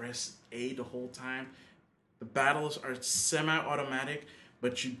press A the whole time. The battles are semi-automatic,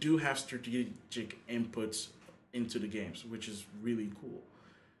 but you do have strategic inputs into the games, which is really cool.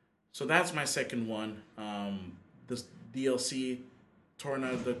 So that's my second one. This DLC,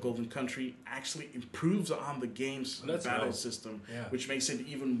 Torna the Golden Country, actually improves on the game's battle system, which makes it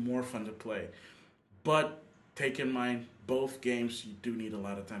even more fun to play. But take in mind, both games you do need a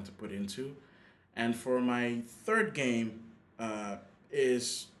lot of time to put into. And for my third game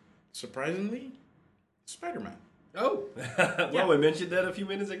is, surprisingly, Spider-Man. Oh, well, we mentioned that a few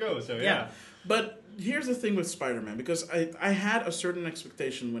minutes ago, so yeah. But here's the thing with Spider-Man, because I had a certain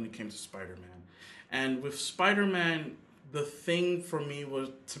expectation when it came to Spider-Man. And with Spider-Man, the thing for me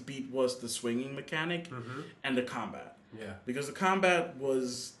was the swinging mechanic and the combat. Yeah. Because the combat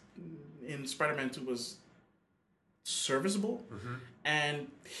was, in Spider-Man 2, was serviceable. And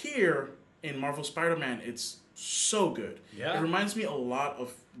here, in Marvel Spider-Man, it's so good. Yeah. It reminds me a lot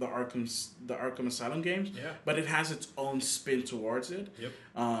of the Arkham Asylum games, but it has its own spin towards it. Yep.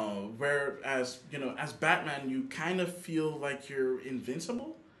 Whereas, as Batman, you kind of feel like you're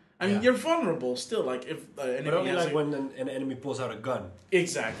invincible. I mean, you're vulnerable still. Like if enemy but only like when an enemy pulls out a gun.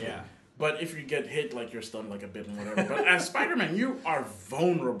 Exactly. Yeah. But if you get hit, like you're stunned like a bit and whatever. But as Spider-Man, you are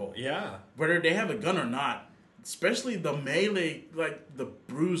vulnerable. Yeah. Whether they have a gun or not, especially the melee, like the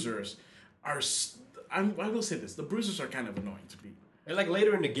bruisers, are. I will say this: the bruisers are kind of annoying to beat. And like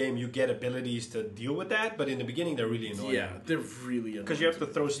later in the game, you get abilities to deal with that, but in the beginning, they're really annoying. Yeah, they're really annoying. Because you have to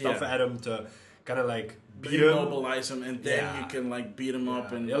throw stuff at them to kind of like beat immobilize them, and then you can like beat them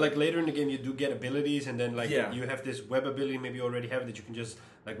up. And like later in the game, you do get abilities, and then like you have this web ability, maybe you already have it, that you can just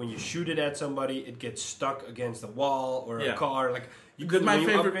like when you shoot it at somebody, it gets stuck against a wall or a car. Like you could when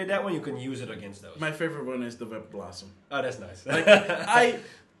you upgrade that one, you can use it against those. My favorite one is the Web Blossom. Oh, that's nice. Like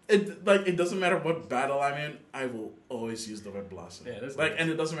it doesn't matter what battle I'm in, I will always use the Web Blossom. Yeah, that's like, nice. And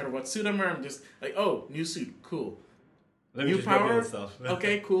it doesn't matter what suit I'm wearing. I'm just like, oh, new suit, cool. New power stuff.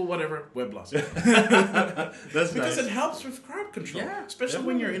 Okay, cool, whatever. Web Blossom. That's because it helps with crowd control. Yeah, especially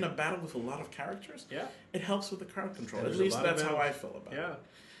when you're in a battle with a lot of characters. Yeah, it helps with the crowd control. At least that's how I feel about it.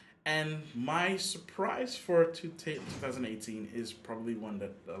 And my surprise for 2018 is probably one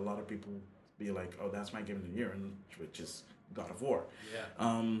that a lot of people be like, oh, that's my game of the year, and which is God of War. Yeah.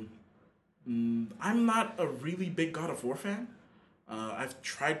 I'm not a really big God of War fan. I've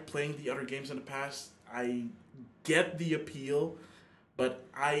tried playing the other games in the past. I get the appeal, but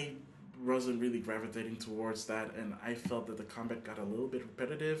I wasn't really gravitating towards that, and I felt that the combat got a little bit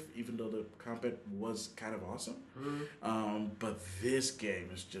repetitive, even though the combat was kind of awesome. But this game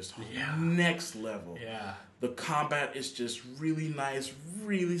is just next level. Yeah. The combat is just really nice,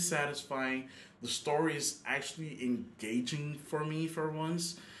 really satisfying. The story is actually engaging for me for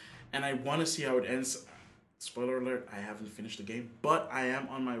once, and I want to see how it ends. Spoiler alert, I haven't finished the game, but I am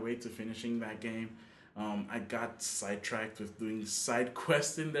on my way to finishing that game. I got sidetracked with doing side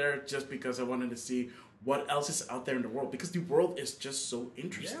quests in there just because I wanted to see what else is out there in the world, because the world is just so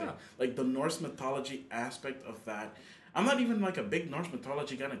interesting. Yeah. Like the Norse mythology aspect of that. I'm not even like a big Norse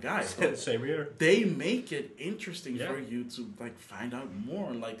mythology kind of guy. Same here. They make it interesting for you to like find out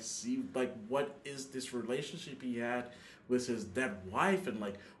more and like see like what is this relationship he had with his dead wife, and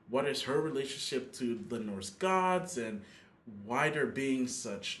like what is her relationship to the Norse gods, and why they're being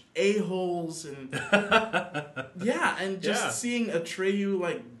such a-holes, and yeah, and just seeing Atreyu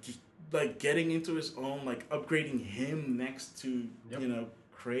like getting into his own, like upgrading him next to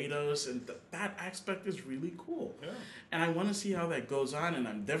Kratos, and that aspect is really cool. Yeah. And I want to see how that goes on, and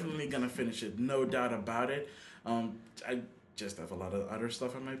I'm definitely gonna finish it, no doubt about it. I just have a lot of other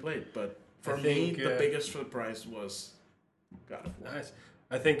stuff on my plate, but for me, the biggest surprise was God of War. Nice.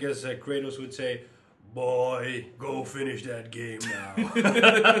 I think, as Kratos would say, "Boy, go finish that game now."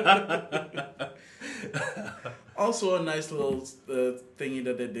 Also, a nice little thingy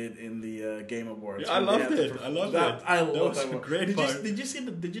that they did in the Game Awards. Yeah, I loved it. I loved it. I loved that. Was a great part. Did you see?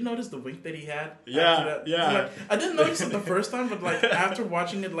 Did you notice the wink that he had? Yeah, yeah. Like, I didn't notice it the first time, but like after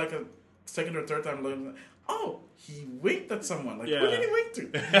watching it like a second or third time, like, oh, he winked at someone. Like, who did he wink to?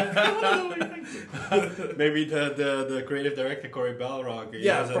 I want to know who he winked to. Maybe the creative director Cory Balrog. He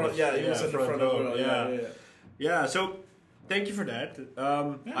was in the front row. Yeah. So, thank you for that.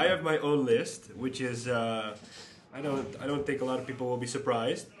 I have my own list, which is I don't think a lot of people will be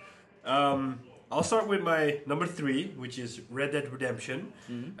surprised. I'll start with my number 3, which is Red Dead Redemption.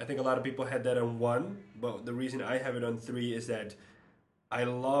 Mm-hmm. I think a lot of people had that on 1, but the reason I have it on 3 is that I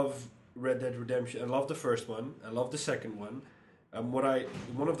love Red Dead Redemption. I love the first one. I love the second one.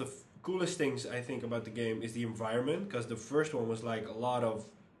 One of the coolest things I think about the game is the environment, because the first one was like a lot of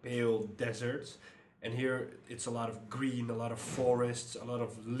pale deserts, and here it's a lot of green, a lot of forests, a lot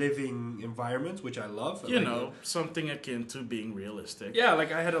of living environments, which I love. Something akin to being realistic. Yeah,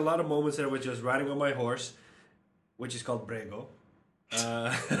 like I had a lot of moments that I was just riding on my horse, which is called Brego.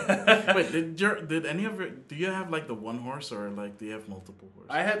 Wait, do you have like the one horse, or like do you have multiple horses?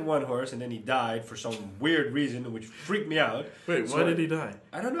 I had one horse, and then he died for some weird reason, which freaked me out. Wait, why did he die?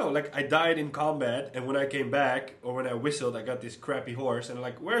 I don't know. Like, I died in combat, and when I came back, or when I whistled, I got this crappy horse, and I'm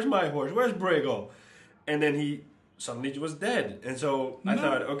like, where's my horse? Where's Brego? And then he suddenly was dead. And so I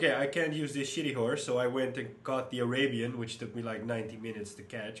thought, okay, I can't use this shitty horse, so I went and caught the Arabian, which took me like 90 minutes to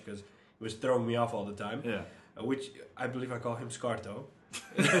catch, because it was throwing me off all the time. Yeah. Which I believe I call him Scarto.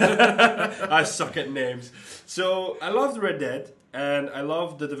 I suck at names. So I loved Red Dead, and I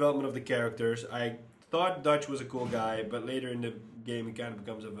loved the development of the characters. I thought Dutch was a cool guy, but later in the game he kind of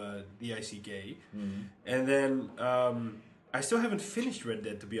becomes of a DICK. Mm-hmm. And then I still haven't finished Red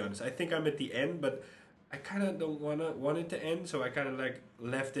Dead, to be honest. I think I'm at the end, but I kind of don't want it to end, so I kind of like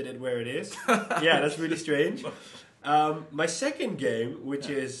left it at where it is. Yeah, that's really strange. My second game, which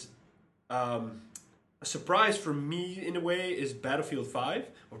is a surprise for me in a way, is Battlefield 5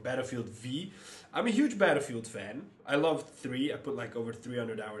 or Battlefield V. I'm a huge Battlefield fan. I loved 3. I put like over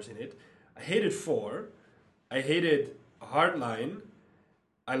 300 hours in it. I hated 4. I hated Hardline.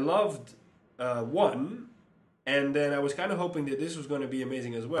 I loved 1. And then I was kind of hoping that this was going to be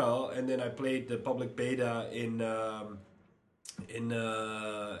amazing as well. And then I played the public beta in the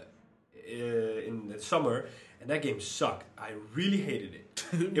summer, and that game sucked. I really hated it.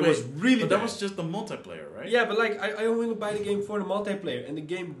 It was really bad. That was just the multiplayer, right? Yeah, but like I only buy the game for the multiplayer, and the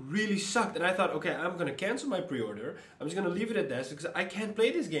game really sucked. And I thought, okay, I'm going to cancel my pre-order. I'm just going to leave it at that because I can't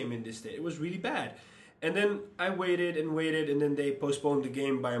play this game in this state. It was really bad. And then I waited, and then they postponed the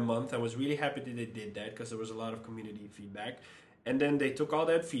game by a month. I was really happy that they did that because there was a lot of community feedback. And then they took all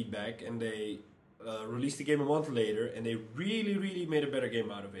that feedback and they released the game a month later, and they really, really made a better game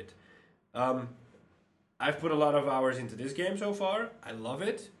out of it. I've put a lot of hours into this game so far. I love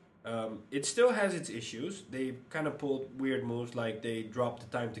it. It still has its issues. They kind of pulled weird moves, like they dropped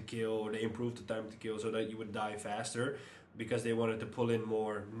the time to kill, or they improved the time to kill so that you would die faster, because they wanted to pull in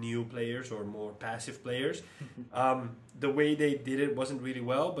more new players or more passive players. The way they did it wasn't really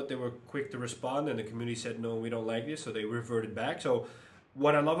well, but they were quick to respond, and the community said, no, we don't like this, so they reverted back. So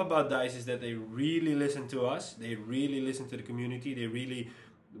what I love about DICE is that they really listen to us. They really listen to the community. They really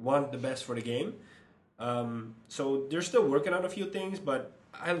want the best for the game. So they're still working on a few things, but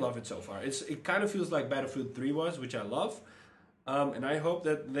I love it so far. It kind of feels like Battlefield 3 was, which I love. And I hope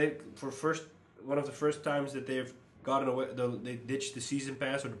that one of the first times that they've gotten away, they ditched the season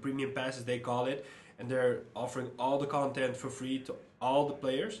pass, or the premium pass as they call it, and they're offering all the content for free to all the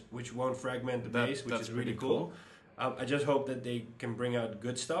players, which won't fragment the base, which is really cool. I just hope that they can bring out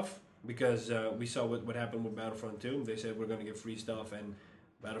good stuff, because we saw what happened with Battlefront 2. They said we're going to give free stuff, and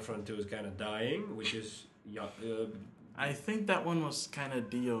Battlefront 2 is kind of dying, which is... I think that one was kind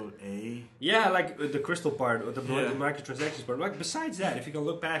of DOA. Yeah, like the crystal part, or the microtransactions part. Like, besides that, if you can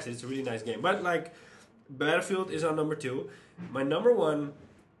look past it, it's a really nice game. But like, Battlefield is on number 2. My number 1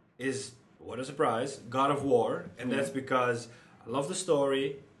 is, what a surprise, God of War. And that's because I love the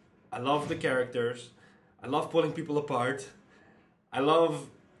story, I love the characters, I love pulling people apart, I love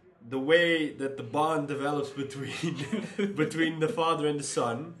the way that the bond develops between between the father and the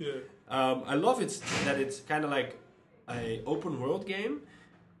son. Yeah. I love that it's kind of like a open world game,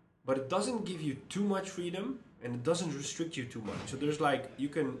 but it doesn't give you too much freedom and it doesn't restrict you too much. So there's like, you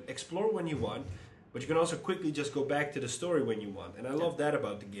can explore when you want, but you can also quickly just go back to the story when you want. And I love that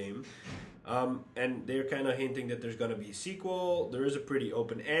about the game. And they're kind of hinting that there's going to be a sequel. There is a pretty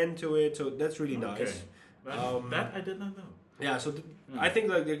open end to it, so that's really nice. That I did not know. Yeah, so I think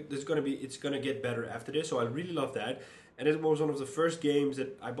like it's gonna get better after this. So I really love that. And it was one of the first games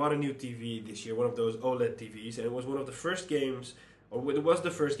that I bought a new TV this year, one of those OLED TVs, and it was one of the first games, or it was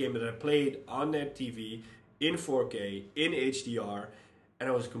the first game that I played on that TV in 4K in HDR, and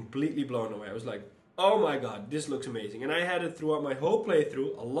I was completely blown away. I was like, oh my god, this looks amazing. And I had it throughout my whole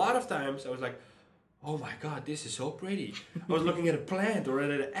playthrough. A lot of times I was like, oh my god, this is so pretty. I was looking at a plant or at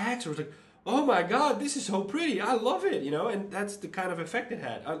an axe, or I was like, oh my god, this is so pretty. I love it, and that's the kind of effect it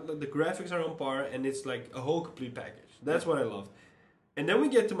had. The graphics are on par, and it's like a whole complete package. That's what I loved. And then we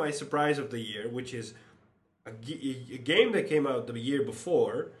get to my surprise of the year, which is a game that came out the year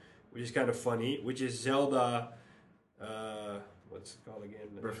before, which is kind of funny, which is Zelda... what's it called again?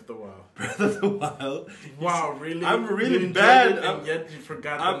 Breath of the Wild. Breath of the Wild. Wow, really? I'm really bad. And yet you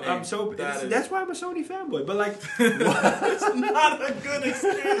forgot the name. I'm so... That's why I'm a Sony fanboy. But like... It's not a good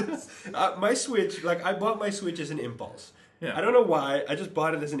excuse. My Switch, like I bought my Switch as an impulse. Yeah. I don't know why. I just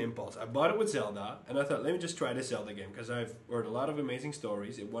bought it as an impulse. I bought it with Zelda, and I thought, let me just try this Zelda game, because I've heard a lot of amazing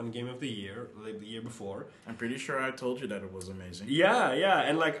stories. It won Game of the Year like the year before. I'm pretty sure I told you that it was amazing. Yeah,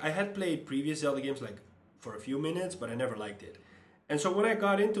 and like I had played previous Zelda games like for a few minutes, but I never liked it. And so when I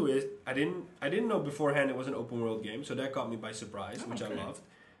got into it, I didn't know beforehand it was an open world game, so that caught me by surprise, which I loved.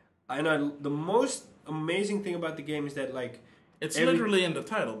 And the most amazing thing about the game is that like it's literally in the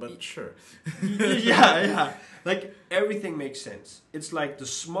title, but sure. yeah. Like everything makes sense. It's like the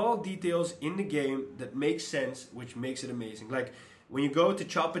small details in the game that make sense, which makes it amazing. Like when you go to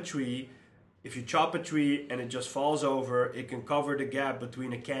chop a tree, if you chop a tree and it just falls over, it can cover the gap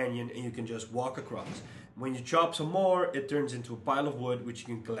between a canyon and you can just walk across. When you chop some more, it turns into a pile of wood which you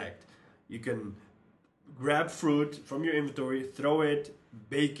can collect. You can grab fruit from your inventory, throw it,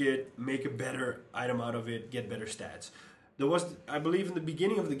 bake it, make a better item out of it, get better stats. There was, I believe in the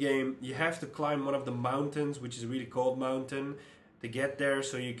beginning of the game, you have to climb one of the mountains, which is a really cold mountain, to get there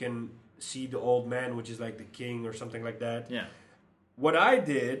so you can see the old man, which is like the king or something like that. Yeah. What I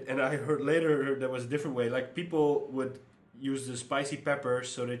did, and I heard later there was a different way, like people would use the spicy peppers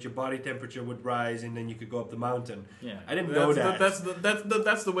so that your body temperature would rise and then you could go up the mountain. Yeah. I didn't know that.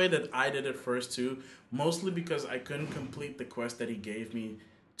 That's the way that I did it first too, mostly because I couldn't complete the quest that he gave me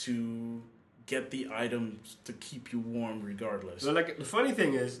to get the items to keep you warm regardless. So like the funny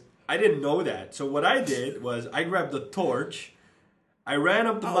thing is, I didn't know that. So what I did was I grabbed the torch, I ran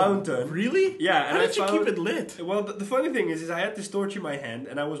up the mountain. Really? Yeah. And How did you keep it lit? Well, the funny thing is I had this torch in my hand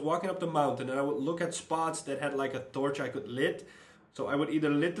and I was walking up the mountain and I would look at spots that had like a torch I could lit. So I would either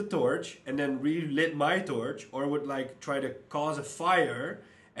lit the torch and then relit my torch, or I would like try to cause a fire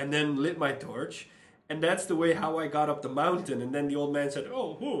and then lit my torch. And that's the way how I got up the mountain. And then the old man said,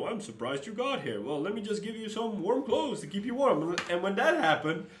 oh, I'm surprised you got here. Well, let me just give you some warm clothes to keep you warm. And when that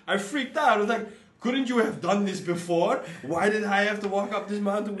happened, I freaked out. I was like, couldn't you have done this before? Why did I have to walk up this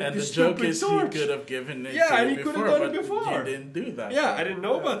mountain with this stupid torch? And the joke is he could have given it and he could have done it before. He didn't do that. Yeah, I didn't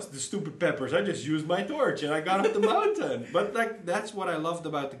know about the stupid peppers. I just used my torch and I got up the mountain. But like that's what I loved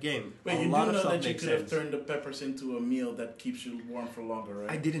about the game. Wait, you do know that you could have turned the peppers into a meal that keeps you warm for longer,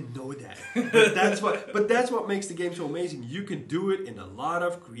 right? I didn't know that. But that's what makes the game so amazing. You can do it in a lot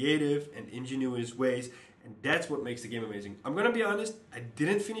of creative and ingenious ways, and that's what makes the game amazing. I'm gonna be honest, I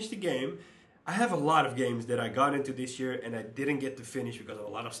didn't finish the game. I have a lot of games that I got into this year and I didn't get to finish because of a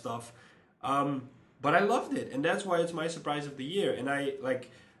lot of stuff. But I loved it, and that's why it's my surprise of the year. And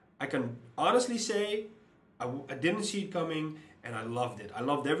I can honestly say I didn't see it coming, and I loved it. I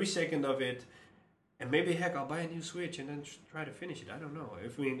loved every second of it. And maybe heck, I'll buy a new Switch and then try to finish it. I don't know.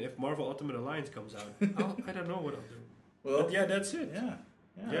 If Marvel Ultimate Alliance comes out, I don't know what I'll do. Well, but yeah, that's it.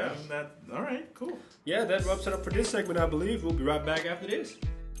 Yeah. All right, cool. Yeah, that wraps it up for this segment, I believe. We'll be right back after this.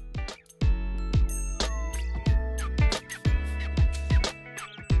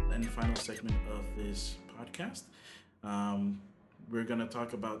 Final segment of this podcast. We're going to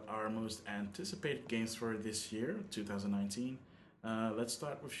talk about our most anticipated games for this year, 2019. Let's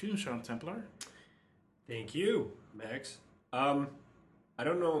start with you, Sean Templar. Thank you, Max. I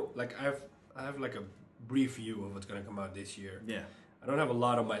don't know, like I have like a brief view of what's going to come out this year. Yeah. I don't have a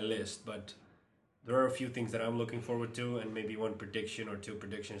lot on my list, but there are a few things that I'm looking forward to, and maybe one prediction or two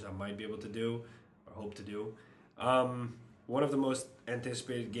predictions I might be able to do or hope to do. one of the most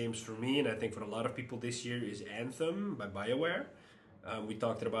anticipated games for me, and I think for a lot of people this year, is Anthem by BioWare. We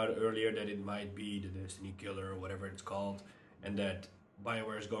talked about it earlier that it might be the Destiny killer or whatever it's called, and that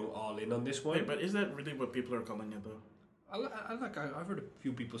BioWare is going all in on this one. Wait, but is that really what people are calling it, though? I've heard a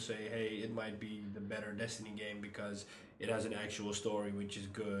few people say, hey, it might be the better Destiny game because it has an actual story which is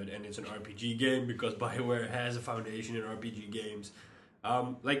good, and it's an RPG game because BioWare has a foundation in RPG games.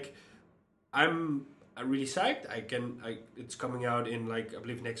 I'm really psyched. It's coming out in I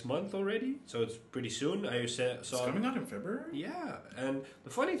believe next month already, so it's pretty soon. It's coming out in February? Yeah, and the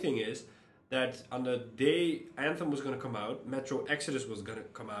funny thing is that on the day Anthem was going to come out, Metro Exodus was going to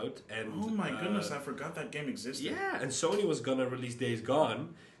come out, and oh my goodness, I forgot that game existed. Yeah, and Sony was going to release Days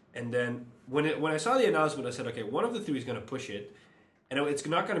Gone, and then when I saw the announcement, I said, okay, one of the three is going to push it, and it's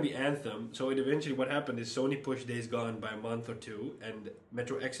not going to be Anthem. So eventually, what happened is Sony pushed Days Gone by a month or two, and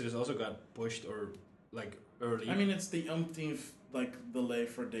Metro Exodus also got pushed early. I mean, it's the umpteenth delay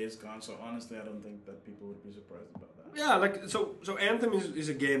for Days Gone, so honestly, I don't think that people would be surprised about that. Yeah, so Anthem is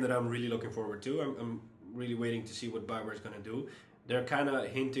a game that I'm really looking forward to. I'm really waiting to see what BioWare is gonna do. They're kind of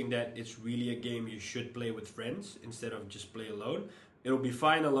hinting that it's really a game you should play with friends instead of just play alone. It'll be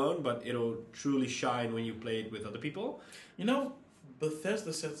fine alone, but it'll truly shine when you play it with other people. You know,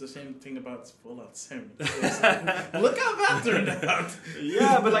 Bethesda says the same thing about Fallout 7. Look how that turned out.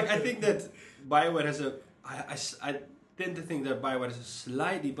 Yeah, but I think that BioWare has I tend to think that BioWare has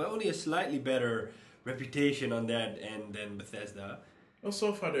only a slightly better reputation on that end than Bethesda. Well,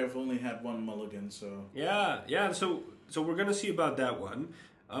 so far they've only had one mulligan, so... Yeah, so we're gonna see about that one.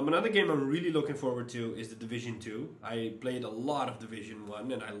 Another game I'm really looking forward to is The Division 2. I played a lot of Division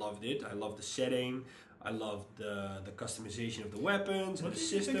 1 and I loved it. I loved the setting, I loved the customization of the weapons and the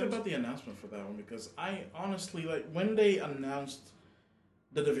systems. What did you think about the announcement for that one? Because I honestly, when they announced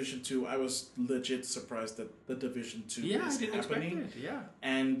The Division 2, I was legit surprised that The Division 2 is happening. Yeah.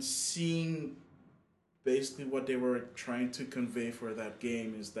 And seeing basically what they were trying to convey for that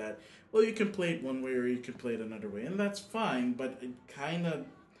game is that, well, you can play it one way or you can play it another way, and that's fine, but it kind of...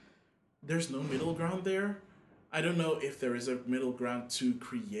 There's no middle ground there. I don't know if there is a middle ground to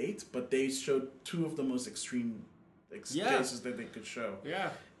create, but they showed two of the most extreme cases that they could show.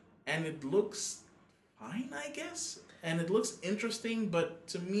 Yeah. And it looks fine, I guess. And it looks interesting, but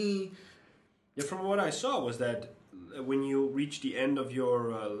to me... Yeah, from what I saw was that when you reach the end of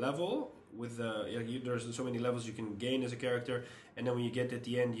your level, with there's so many levels you can gain as a character, and then when you get at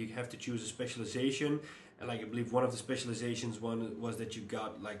the end, you have to choose a specialization. And I believe one of the specializations was that you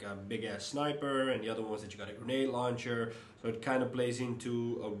got a big ass sniper, and the other one was that you got a grenade launcher. So it kind of plays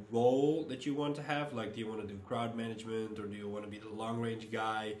into a role that you want to have. Do you want to do crowd management, or do you want to be the long range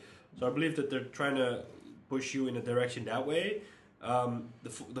guy? So I believe that they're trying to push you in a direction that way.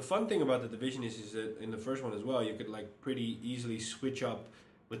 The fun thing about The Division is that in the first one as well, you could pretty easily switch up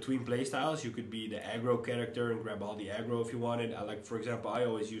between playstyles. You could be the aggro character and grab all the aggro if you wanted. For example, I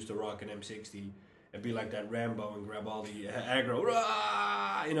always used to rock an M60 and be like that Rambo and grab all the aggro,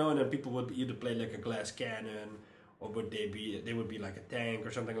 and then people would either play a glass cannon, or they would be like a tank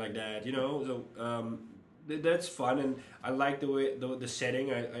or something like that, So that's fun, and I like the way the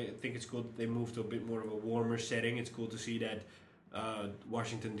setting. I think it's cool that they moved to a bit more of a warmer setting. It's cool to see that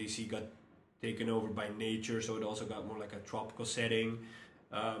Washington DC got taken over by nature, so it also got more like a tropical setting.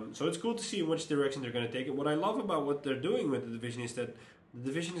 So it's cool to see in which direction they're going to take it. What I love about what they're doing with The Division is that The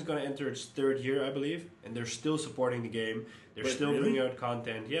Division is going to enter its third year, I believe, and they're still supporting the game. They're still bringing out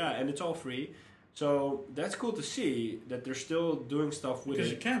content. Yeah, and it's all free. So that's cool to see that they're still doing stuff with it.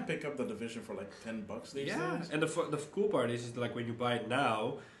 Because you can't pick up The Division for $10 these days. Yeah, and the cool part is when you buy it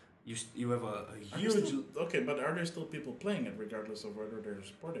now, you have a huge... Okay, but are there still people playing it regardless of whether they're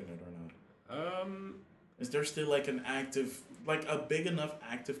supporting it or not? Is there still an active, a big enough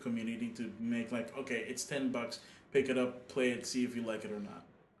active community to make okay, it's $10, pick it up, play it, see if you like it or not?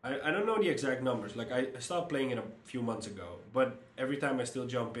 I don't know the exact numbers. I stopped playing it a few months ago, but every time I still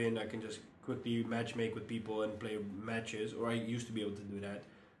jump in, I can just quickly matchmake with people and play matches, or I used to be able to do that.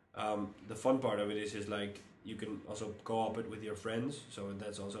 The fun part of it is you can also co-op it with your friends, so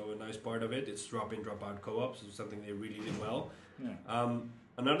that's also a nice part of it. It's drop-in, drop-out co-ops. It's something they really did well. Yeah.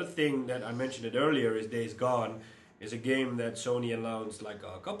 Another thing that I mentioned it earlier is Days Gone. Is a game that Sony announced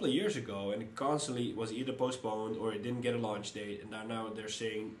a couple of years ago, and it constantly was either postponed or it didn't get a launch date, and now they're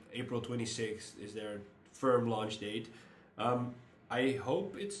saying April 26th is their firm launch date. I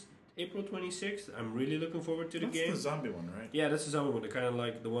hope it's April 26th. I'm really looking forward to the game. That's the zombie one, right? Yeah, that's the zombie one. Kind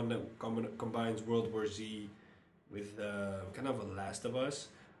of the one that combines World War Z with kind of a Last of Us.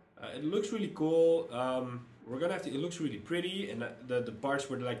 It looks really cool. We're gonna have to. It looks really pretty, and the parts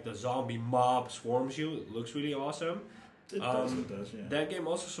where the zombie mob swarms you, it looks really awesome. It does, yeah. That game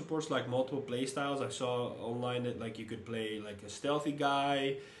also supports like multiple play styles. I saw online that like you could play like a stealthy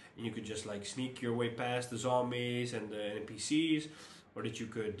guy, and you could just like sneak your way past the zombies and the NPCs, or that you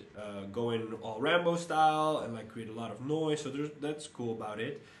could go in all Rambo style and like create a lot of noise. So that's cool about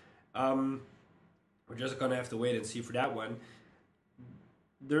it. We're just gonna have to wait and see for that one.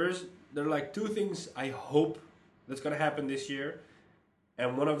 There are like two things I hope that's gonna happen this year.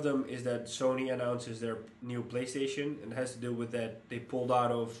 And one of them is that Sony announces their new PlayStation, and it has to do with that they pulled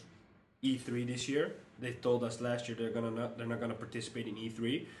out of E3 this year. They told us last year they're not gonna participate in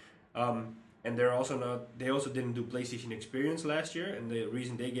E3, and they're also not. They also didn't do PlayStation Experience last year, and the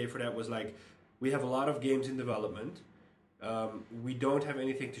reason they gave for that was like, we have a lot of games in development. We don't have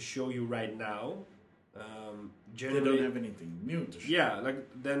anything to show you right now. Generally, they don't have anything new to show. Yeah, like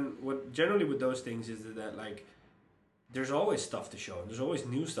then what generally with those things is that like, there's always stuff to show. There's always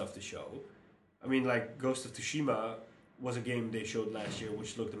new stuff to show. I mean, like Ghost of Tsushima was a game they showed last year,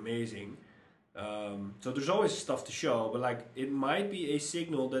 which looked amazing. So there's always stuff to show, but like it might be a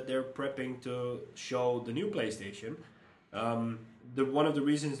signal that they're prepping to show the new PlayStation. One of the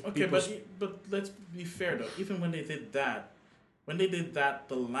reasons. Okay, but let's be fair though. Even when they did that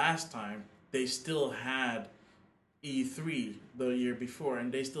the last time, they still had E3 the year before,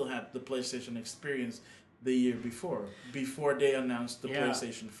 and they still had the PlayStation Experience the year before they announced the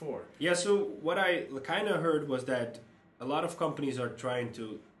PlayStation 4. Yeah, so what I kind of heard was that a lot of companies are trying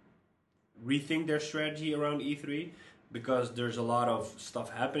to rethink their strategy around E3 because there's a lot of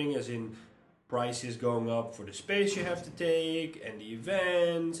stuff happening, as in prices going up for the space you have to take and the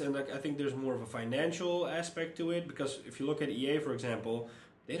events, and like I think there's more of a financial aspect to it, because if you look at EA, for example,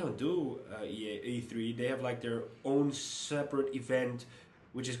 they don't do E3. They have like their own separate event,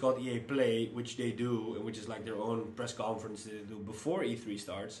 which is called EA Play, which they do, and which is like their own press conference they do before E3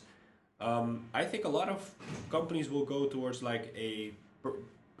 starts. I think a lot of companies will go towards like a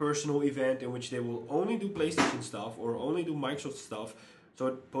personal event in which they will only do PlayStation stuff or only do Microsoft stuff, so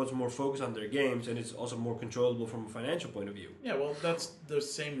it puts more focus on their games, and it's also more controllable from a financial point of view. Yeah, well, that's the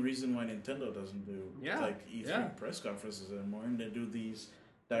same reason why Nintendo doesn't do like E3 press conferences anymore, and they do these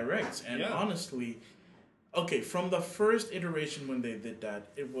directs. And honestly, okay, from the first iteration when they did that,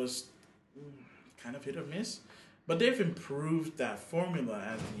 it was kind of hit or miss. But they've improved that formula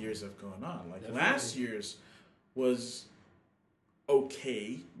as the years have gone on. Like last year's was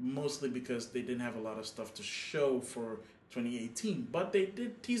okay, mostly because they didn't have a lot of stuff to show for 2018. But they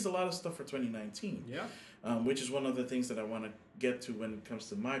did tease a lot of stuff for 2019. Yeah. Which is one of the things that I want to get to when it comes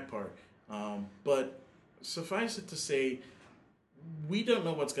to my part. But suffice it to say, we don't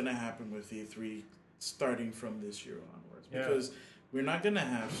know what's going to happen with E3 starting from this year onwards, because we're not going to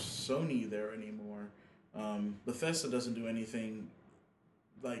have Sony there anymore. Bethesda doesn't do anything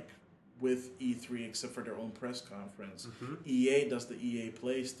like with E3 except for their own press conference. EA does the EA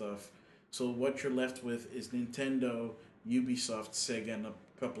Play stuff. So what you're left with is Nintendo, Ubisoft, Sega, and a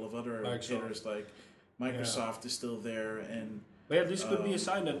couple of other hitters like Microsoft is still there. And this could be a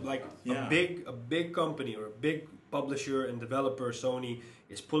sign that like a big company or a big publisher and developer, Sony,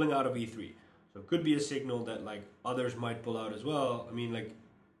 is pulling out of E3. So it could be a signal that like others might pull out as well. I mean, like,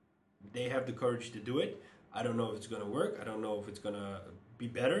 they have the courage to do it. I don't know if it's going to work. I don't know if it's going to be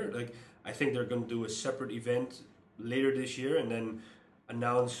better. Like, I think they're going to do a separate event later this year and then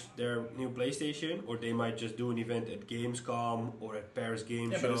announce their new PlayStation, or they might just do an event at Gamescom or at Paris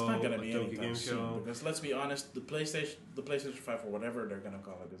Game Show. But it's not going to be anytime soon, because let's be honest, the PlayStation 5 or whatever they're going to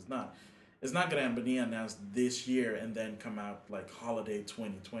call it it's not going to be announced this year and then come out like holiday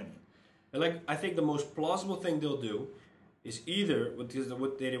 2020. And like, I think the most plausible thing they'll do is either what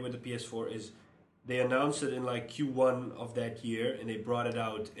they did with the PS4 is they announced it in like Q1 of that year and they brought it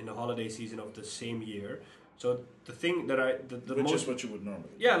out in the holiday season of the same year. So the thing that which is what you would normally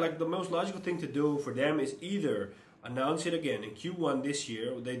do. Yeah, like the most logical thing to do for them is either announce it again in Q1 this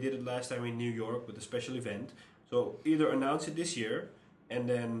year. They did it last time in New York with a special event. So either announce it this year and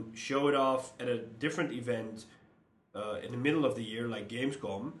then show it off at a different event in the middle of the year, like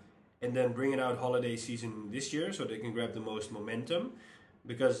Gamescom, and then bring it out holiday season this year so they can grab the most momentum.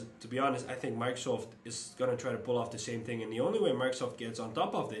 Because, to be honest, I think Microsoft is going to try to pull off the same thing. And the only way Microsoft gets on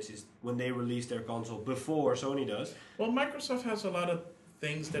top of this is when they release their console before Sony does. Well, Microsoft has a lot of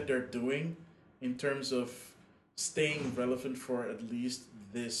things that they're doing in terms of staying relevant for at least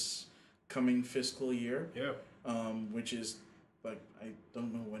this coming fiscal year. Yeah. Which is, like, I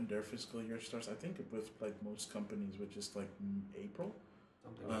don't know when their fiscal year starts. I think with, like, most companies, which is, like, April.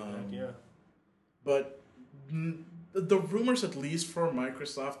 Something like that, yeah. But the rumors, at least for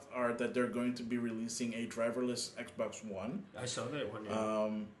Microsoft, are that they're going to be releasing a driverless Xbox One. I saw that one, yeah.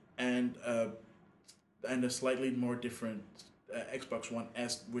 And and a slightly more different Xbox One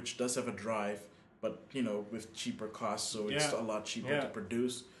S, which does have a drive, but with cheaper costs, so it's a lot cheaper to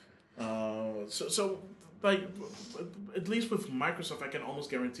produce. So like at least with Microsoft, I can almost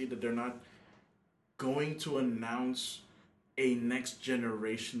guarantee that they're not going to announce a next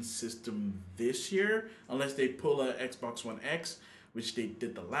generation system this year unless they pull a Xbox One X, which they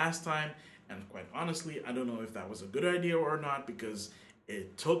did the last time. And quite honestly, I don't know if that was a good idea or not, because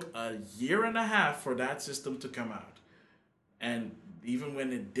it took a year and a half for that system to come out. And even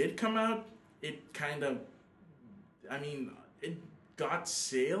when it did come out, it kind of, it got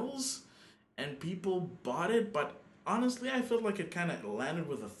sales and people bought it, but honestly, I felt like it kind of landed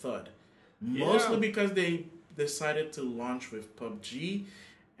with a thud. Mostly because they decided to launch with PUBG,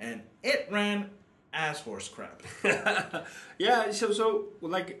 and it ran ass horse crap. So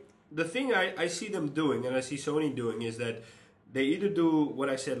like the thing I see them doing, and I see Sony doing, is that they either do what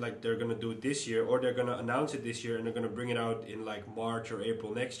I said, like they're gonna do it this year, or they're gonna announce it this year and they're gonna bring it out in like March or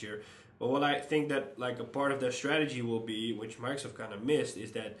April next year. But what I think that like a part of their strategy will be, which Microsoft kind of missed,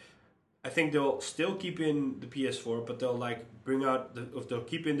 is that I think they'll still keep in the PS4, but they'll like they'll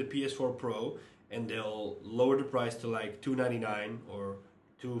keep in the PS4 Pro, and they'll lower the price to like $299 or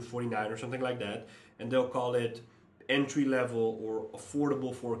 $249 or something like that, and they'll call it entry level or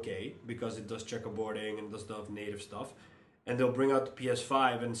affordable 4K because it does checkerboarding and does stuff native stuff. And they'll bring out the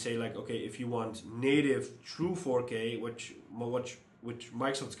PS5 and say like, okay, if you want native true 4K, which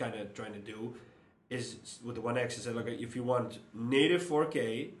Microsoft's kind of trying to do, is with the One X, is that like if you want native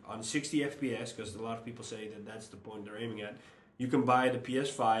 4K on 60 FPS, because a lot of people say that that's the point they're aiming at, you can buy the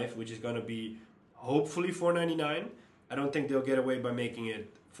PS5, which is going to be hopefully $499. I don't think they'll get away by making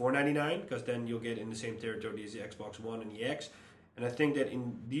it $499, because then you'll get in the same territory as the Xbox One and the X. And I think that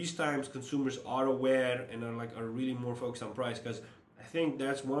in these times, consumers are aware and are really more focused on price, because I think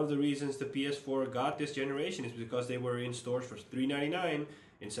that's one of the reasons the PS4 got this generation, is because they were in stores for $399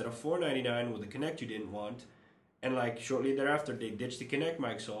 instead of $499 with the Kinect you didn't want. And like shortly thereafter, they ditched the Kinect,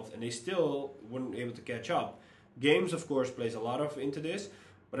 Microsoft, and they still weren't able to catch up. Games, of course, plays a lot of into this,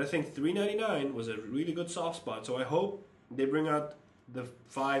 but I think $399 was a really good soft spot. So I hope they bring out the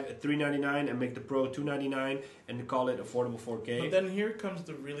 5 at $399 and make the Pro $299 and call it affordable 4K. But then here comes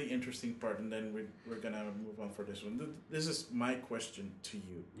the really interesting part, and then we're gonna move on for this one. This is my question to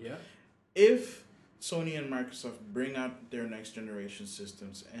you. Yeah. If Sony and Microsoft bring out their next generation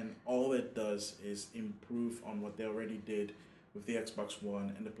systems, and all it does is improve on what they already did with the Xbox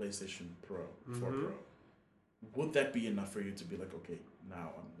One and the PlayStation Pro, 4 Pro, would that be enough for you to be like, okay,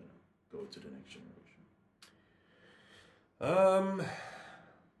 now I'm gonna go to the next generation?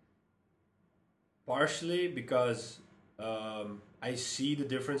 Partially because I see the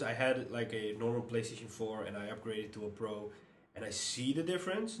difference. I had like a normal PlayStation 4 and I upgraded to a Pro, and I see the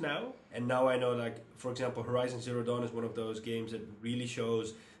difference now. And now I know, like, for example, Horizon Zero Dawn is one of those games that really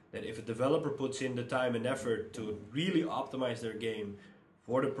shows that if a developer puts in the time and effort to really optimize their game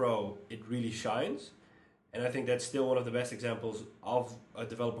for the Pro, it really shines. And I think that's still one of the best examples of a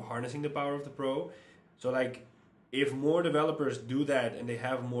developer harnessing the power of the Pro. So like, if more developers do that and they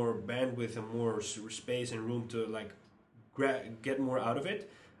have more bandwidth and more space and room to like get more out of it,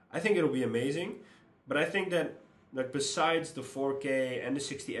 I think it'll be amazing. But I think that like besides the 4K and the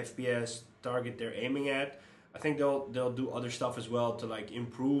 60 FPS target they're aiming at, I think they'll do other stuff as well to like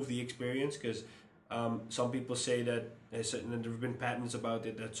improve the experience, because some people say that there have been patents about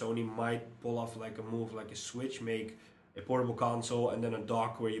it that Sony might pull off like a move like a Switch, make a portable console and then a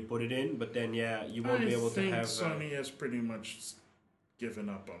dock where you put it in, but then you won't be able to have. Sony has pretty much given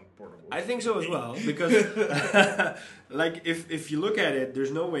up on portable. I think so as well, because like if you look at it,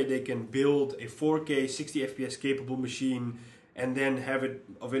 there's no way they can build a 4K 60 FPS capable machine and then have it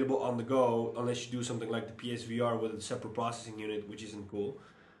available on the go unless you do something like the PSVR with a separate processing unit, which isn't cool.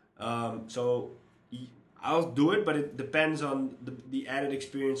 So I'll do it, but it depends on the added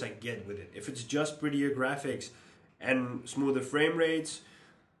experience I get with it. If it's just prettier graphics and smoother frame rates,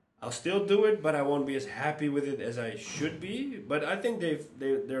 I'll still do it, but I won't be as happy with it as I should be. But I think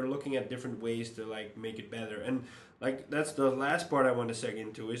they're looking at different ways to like make it better. And like that's the last part I want to seg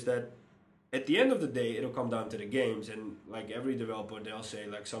into, is that at the end of the day, it'll come down to the games. And like every developer, they'll say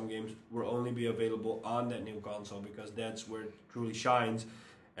like some games will only be available on that new console because that's where it truly shines.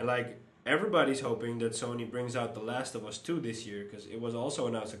 And like everybody's hoping that Sony brings out The Last of Us 2 this year, because it was also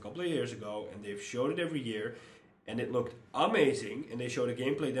announced a couple of years ago and they've showed it every year. And it looked amazing, and they showed a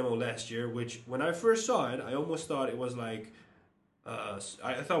gameplay demo last year, which when I first saw it, I almost thought it was like, I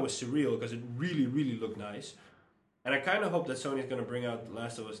thought it was surreal because it really, really looked nice. And I kind of hope that Sony's going to bring out The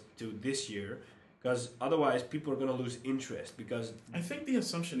Last of Us 2 this year. because otherwise people are going to lose interest. Because I think the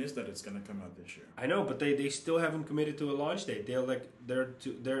assumption is that it's going to come out this year. I know, but they still haven't committed to a launch date.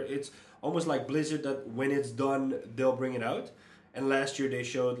 They're it's almost like Blizzard that when it's done they'll bring it out. And last year they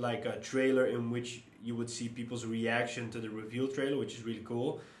showed like a trailer in which you would see people's reaction to the reveal trailer, which is really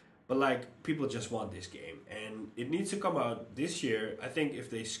cool. But like people just want this game, and it needs to come out this year. I think if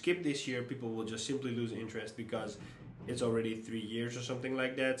they skip this year, people will just simply lose interest because it's already 3 years or something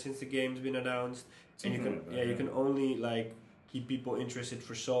like that since the game's been announced. Something and like that, you can only like keep people interested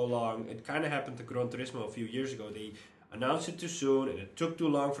for so long. It kind of happened to Gran Turismo a few years ago. They announced it too soon, and it took too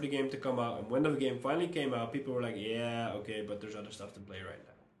long for the game to come out. And when the game finally came out, people were like, "Yeah, okay, but there's other stuff to play right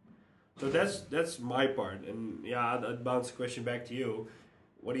now." So that's my part. And yeah, I'd bounce the question back to you.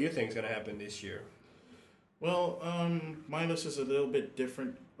 What do you think is going to happen this year? Well, my list is a little bit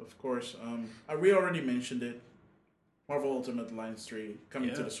different, of course. We already mentioned it. Marvel Ultimate Alliance 3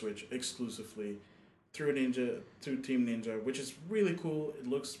 coming to the Switch exclusively through Team Ninja, which is really cool. It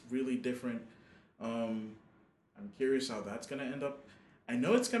looks really different. I'm curious how that's going to end up. I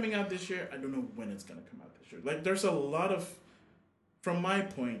know it's coming out this year. I don't know when it's going to come out this year. Like, there's a lot of, from my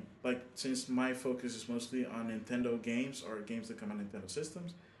point, like, since my focus is mostly on Nintendo games or games that come on Nintendo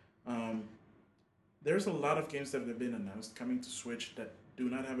systems, there's a lot of games that have been announced coming to Switch that do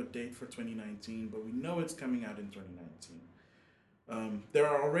not have a date for 2019, but we know it's coming out in 2019. There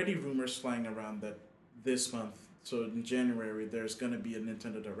are already rumors flying around that this month, so in January, there's going to be a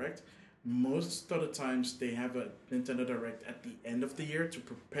Nintendo Direct. Most of the times, they have a Nintendo Direct at the end of the year to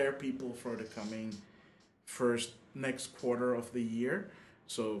prepare people for the coming next quarter of the year,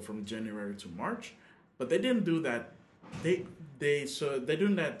 so from January to March. But they didn't do that. They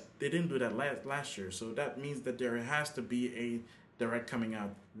didn't do that last year. So that means that there has to be a Direct coming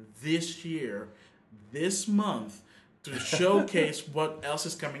out this year, this month, to showcase what else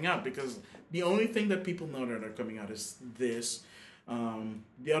is coming out, because the only thing that people know that are coming out is this.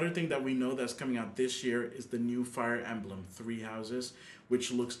 The other thing that we know that's coming out this year is the new Fire Emblem Three Houses,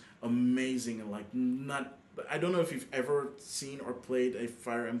 which looks amazing and like not. I don't know if you've ever seen or played a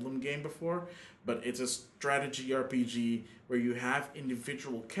Fire Emblem game before, but it's a strategy RPG where you have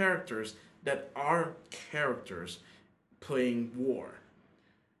individual characters that are characters playing war.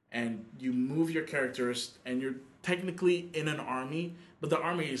 And you move your characters, and you're technically in an army, but the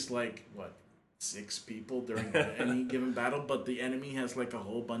army is like, what, 6 people during any given battle, but the enemy has like a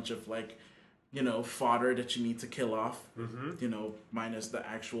whole bunch of like, fodder that you need to kill off, minus the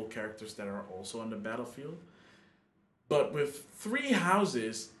actual characters that are also on the battlefield. But with Three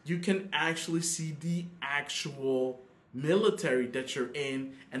Houses, you can actually see the actual military that you're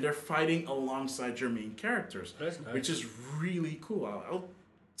in, and they're fighting alongside your main characters, That's nice. which is really cool. I'll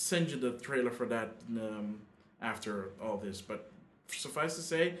send you the trailer for that after all this. But suffice to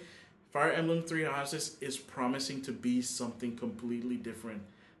say, Fire Emblem Three Houses is promising to be something completely different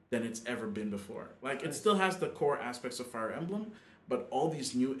than it's ever been before. Like, it still has the core aspects of Fire Emblem, but all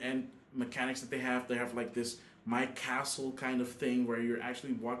these new end mechanics that they have like this My Castle kind of thing where you're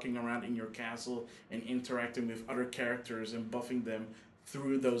actually walking around in your castle and interacting with other characters and buffing them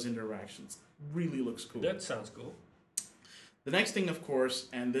through those interactions. Really looks cool. That sounds cool. The next thing, of course,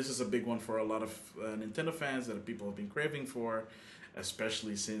 and this is a big one for a lot of Nintendo fans that people have been craving for,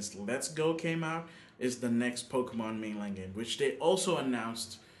 especially since Let's Go came out, is the next Pokemon mainline game, which they also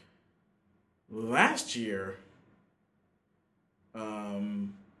announced last year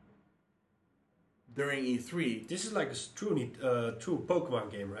during E3. This is like a true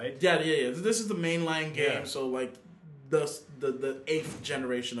Pokemon game, right? Yeah. This is the mainline game, so like the 8th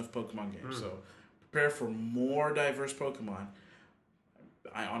generation of Pokemon games. So prepare for more diverse Pokemon.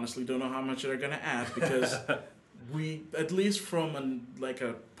 I honestly don't know how much they're gonna add, because we, at least from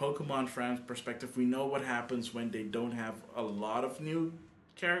a Pokemon fan perspective, we know what happens when they don't have a lot of new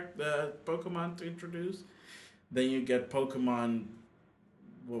Pokemon to introduce. Then you get Pokemon,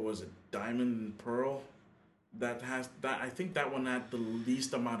 what was it, Diamond and Pearl? I think that one had the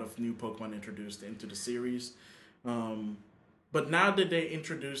least amount of new Pokemon introduced into the series. But now that they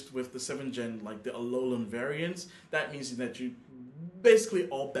introduced with the 7th gen, like the Alolan variants, that means that you basically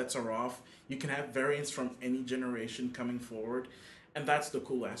all bets are off. You can have variants from any generation coming forward, and that's the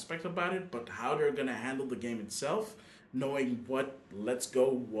cool aspect about it. But how they're gonna handle the game itself, knowing what Let's Go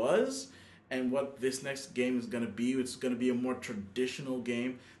was and what this next game is gonna be, it's gonna be a more traditional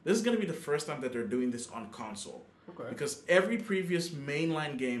game. This is gonna be the first time that they're doing this on console. Okay. Because every previous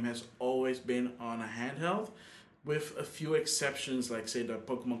mainline game has always been on a handheld, with a few exceptions, like say the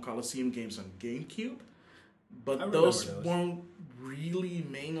Pokemon Coliseum games on GameCube. But those weren't really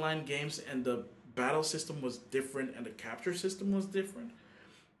mainline games, and the battle system was different and the capture system was different.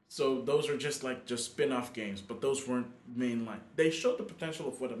 So those are just spin-off games, but those weren't mainline. They showed the potential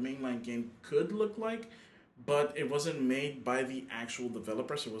of what a mainline game could look like, but it wasn't made by the actual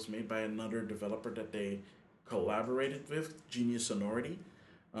developers. It was made by another developer that they collaborated with, Genius Sonority.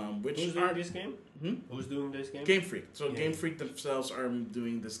 Who's doing this game? Who's doing this game? Game Freak. So Game Freak themselves are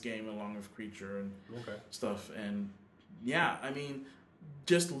doing this game along with Creature and stuff. And yeah, I mean,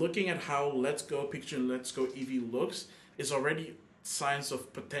 just looking at how Let's Go Pikachu and Let's Go Eevee looks is already signs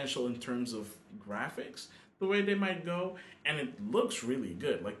of potential in terms of graphics, the way they might go, and it looks really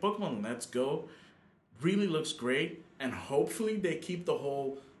good. Like Pokemon Let's Go really looks great, and hopefully they keep the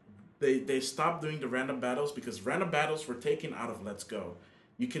whole they stop doing the random battles, because random battles were taken out of Let's Go.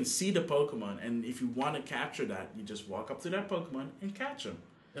 You can see the Pokemon, and if you want to capture that, you just walk up to that Pokemon and catch them.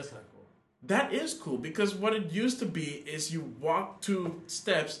 That's not cool. That is cool, because what it used to be is you walk 2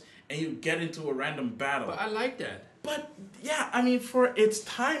 steps and you get into a random battle. But I like that. But yeah, I mean, for its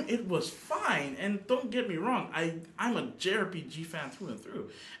time, it was fine. And don't get me wrong, I'm a JRPG fan through and through,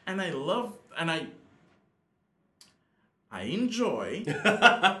 and I love and I enjoy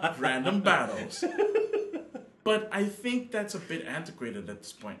random battles. But I think that's a bit antiquated at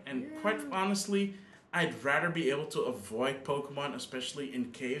this point. And quite honestly, I'd rather be able to avoid Pokemon, especially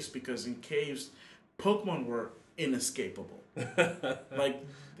in caves, because in caves, Pokemon were inescapable. Like,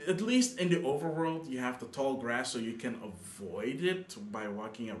 at least in the overworld, you have the tall grass so you can avoid it by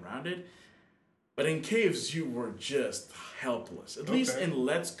walking around it. But in caves, you were just helpless. At least in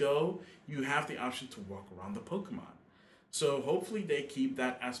Let's Go, you have the option to walk around the Pokemon. So hopefully they keep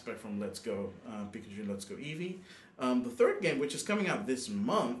that aspect from Let's Go Pikachu and Let's Go Eevee. The third game, which is coming out this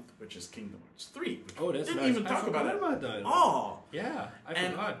month, which is Kingdom Hearts 3. Oh, that's didn't nice. even talk about it that. at all. Yeah, I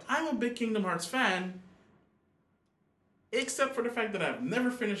and forgot. I'm a big Kingdom Hearts fan, except for the fact that I've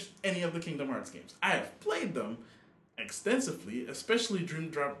never finished any of the Kingdom Hearts games. I have played them extensively, especially Dream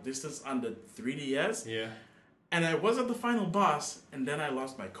Drop Distance on the 3DS. Yeah. And I was at the final boss, and then I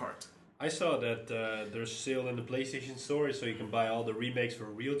lost my cart. I saw that there's a sale in the PlayStation Store, so you can buy all the remakes for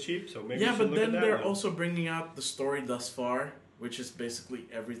real cheap. So maybe yeah, but then they're also bringing out the story thus far, which is basically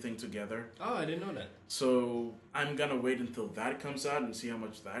everything together. Oh, I didn't know that. So I'm gonna wait until that comes out and see how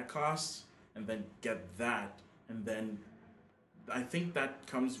much that costs, and then get that, and then I think that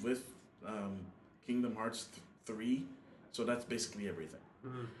comes with Kingdom Hearts 3. So that's basically everything.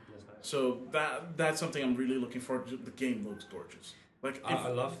 That's nice. So that's something I'm really looking forward to. The game looks gorgeous. Like I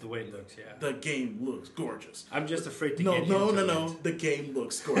love the way it looks. Yeah, the game looks gorgeous. I'm just afraid to no, get no, into no, it. no. The game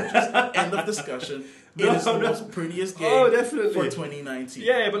looks gorgeous. End of discussion. It is the most prettiest game definitely. for 2019.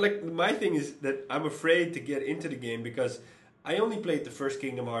 Yeah, but like my thing is that I'm afraid to get into the game because I only played the first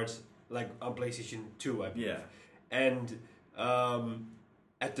Kingdom Hearts like on PlayStation 2, I believe. Yeah. And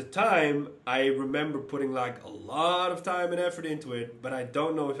at the time, I remember putting like a lot of time and effort into it, but I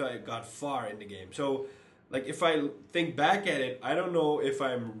don't know if I got far in the game. So, like if I think back at it, I don't know if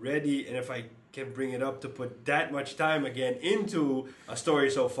I'm ready and if I can bring it up to put that much time again into a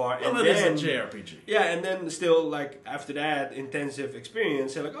story so far. Well, and then, is a JRPG. Yeah, and then still like after that intensive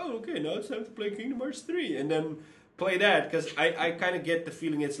experience, they're like, oh, okay, now it's time to play Kingdom Hearts 3, and then play that because I kind of get the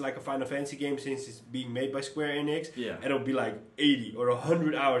feeling it's like a Final Fantasy game since it's being made by Square Enix. Yeah. And it'll be like 80 or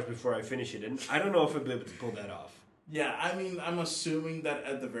 100 hours before I finish it, and I don't know if I'll be able to pull that off. Yeah, I mean, I'm assuming that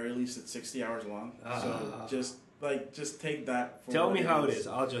at the very least it's 60 hours long. So just take that. For Tell me how it is.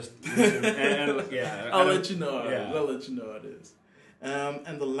 I'll just yeah. I'll let you know. Yeah. I'll let you know how it is.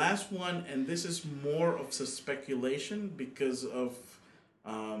 And the last one, and this is more of a speculation because of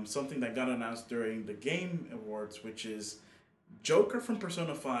something that got announced during the Game Awards, which is Joker from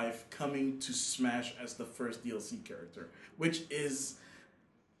Persona 5 coming to Smash as the first DLC character, which is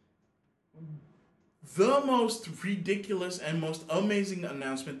the most ridiculous and most amazing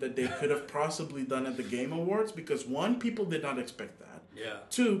announcement that they could have possibly done at the Game Awards, because one, people did not expect that. Yeah.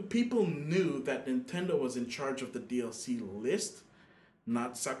 Two, people knew that Nintendo was in charge of the DLC list,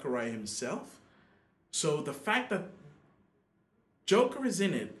 not Sakurai himself. So the fact that Joker is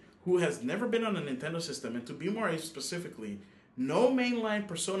in it, who has never been on a Nintendo system, and to be more specifically, no mainline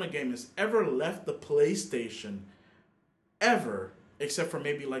Persona game has ever left the PlayStation, ever, except for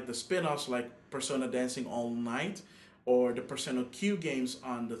maybe like the spin-offs like Persona Dancing All Night or the Persona Q games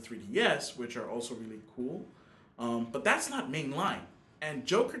on the 3DS, which are also really cool. But that's not mainline. And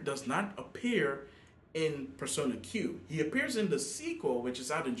Joker does not appear in Persona Q. He appears in the sequel, which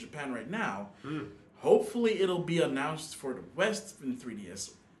is out in Japan right now. Hopefully it'll be announced for the West in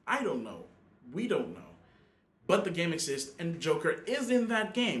 3DS. I don't know. We don't know. But the game exists, and Joker is in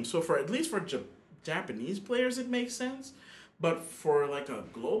that game. So for at least for Japanese players, it makes sense. But for like a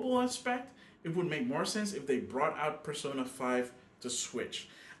global aspect, it would make more sense if they brought out Persona 5 to Switch.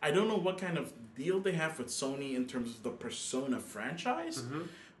 I don't know what kind of deal they have with Sony in terms of the Persona franchise,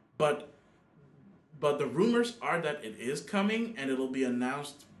 but the rumors are that it is coming, and it'll be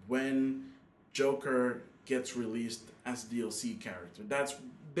announced when Joker gets released as DLC character. That's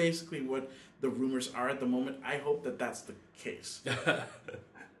basically what the rumors are at the moment. I hope that that's the case.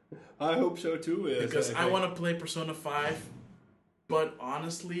 I hope so too. Because I want to play Persona 5, but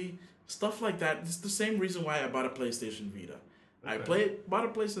honestly, stuff like that, it's the same reason why I bought a PlayStation Vita. Okay. I bought a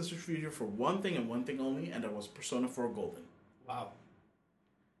PlayStation Vita for one thing and one thing only, and that was Persona 4 Golden. Wow.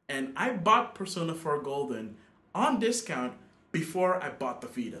 And I bought Persona 4 Golden on discount before I bought the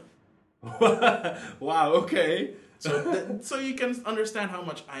Vita. Wow, okay. So you can understand how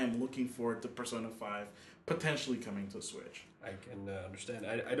much I am looking forward to Persona 5 potentially coming to Switch. I can understand.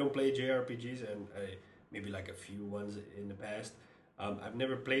 I don't play JRPGs, and maybe like a few ones in the past. I've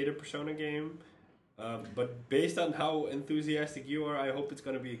never played a Persona game, but based on how enthusiastic you are, I hope it's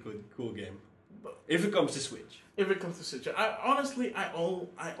going to be a cool game. If it comes to Switch. If it comes to Switch. I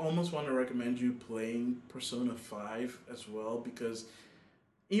almost want to recommend you playing Persona 5 as well, because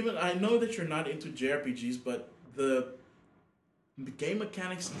even I know that you're not into JRPGs, but the game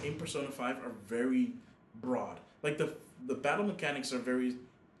mechanics in Persona 5 are very broad. Like the battle mechanics are very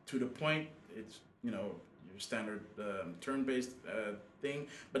to the point. It's, your standard turn-based thing.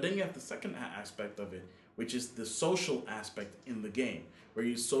 But then you have the second aspect of it, which is the social aspect in the game, where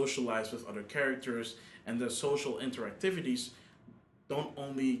you socialize with other characters, and the social interactivities don't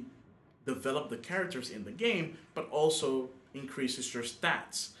only develop the characters in the game, but also increases your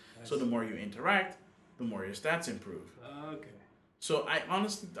stats. So the more you interact, the more your stats improve. Okay. So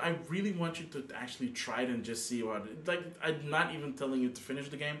I really want you to actually try it and just see what it, like. I'm not even telling you to finish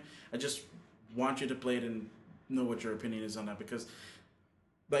the game. I just want you to play it and know what your opinion is on that, because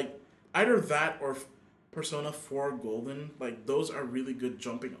like either that or Persona 4 Golden, like those are really good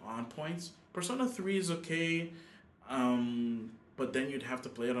jumping on points. Persona 3 is okay, but then you'd have to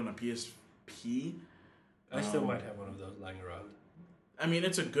play it on a PSP. I still might have one of those lying around. I mean,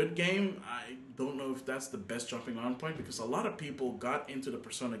 it's a good game. I don't know if that's the best jumping on point, because a lot of people got into the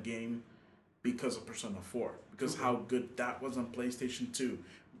Persona game because of Persona 4, because how good that was on PlayStation 2.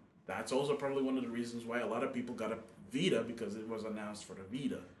 That's also probably one of the reasons why a lot of people got a Vita, because it was announced for the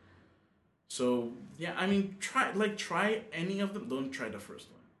Vita. So, yeah, I mean, try any of them. Don't try the first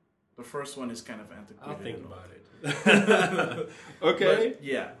one. The first one is kind of antiquated. I'll think about it. Okay. But,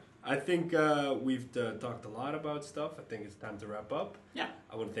 yeah. I think we've talked a lot about stuff. I think it's time to wrap up. Yeah.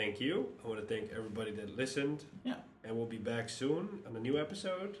 I want to thank you. I want to thank everybody that listened. Yeah. And we'll be back soon on a new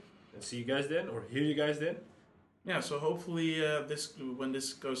episode. And see you guys then, or hear you guys then. Yeah, so hopefully when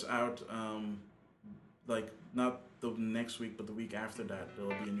this goes out, like not the next week, but the week after that, there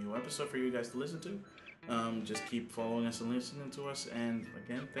will be a new episode for you guys to listen to. Just keep following us and listening to us. And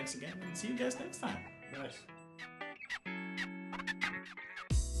again, thanks again, and see you guys next time. Nice.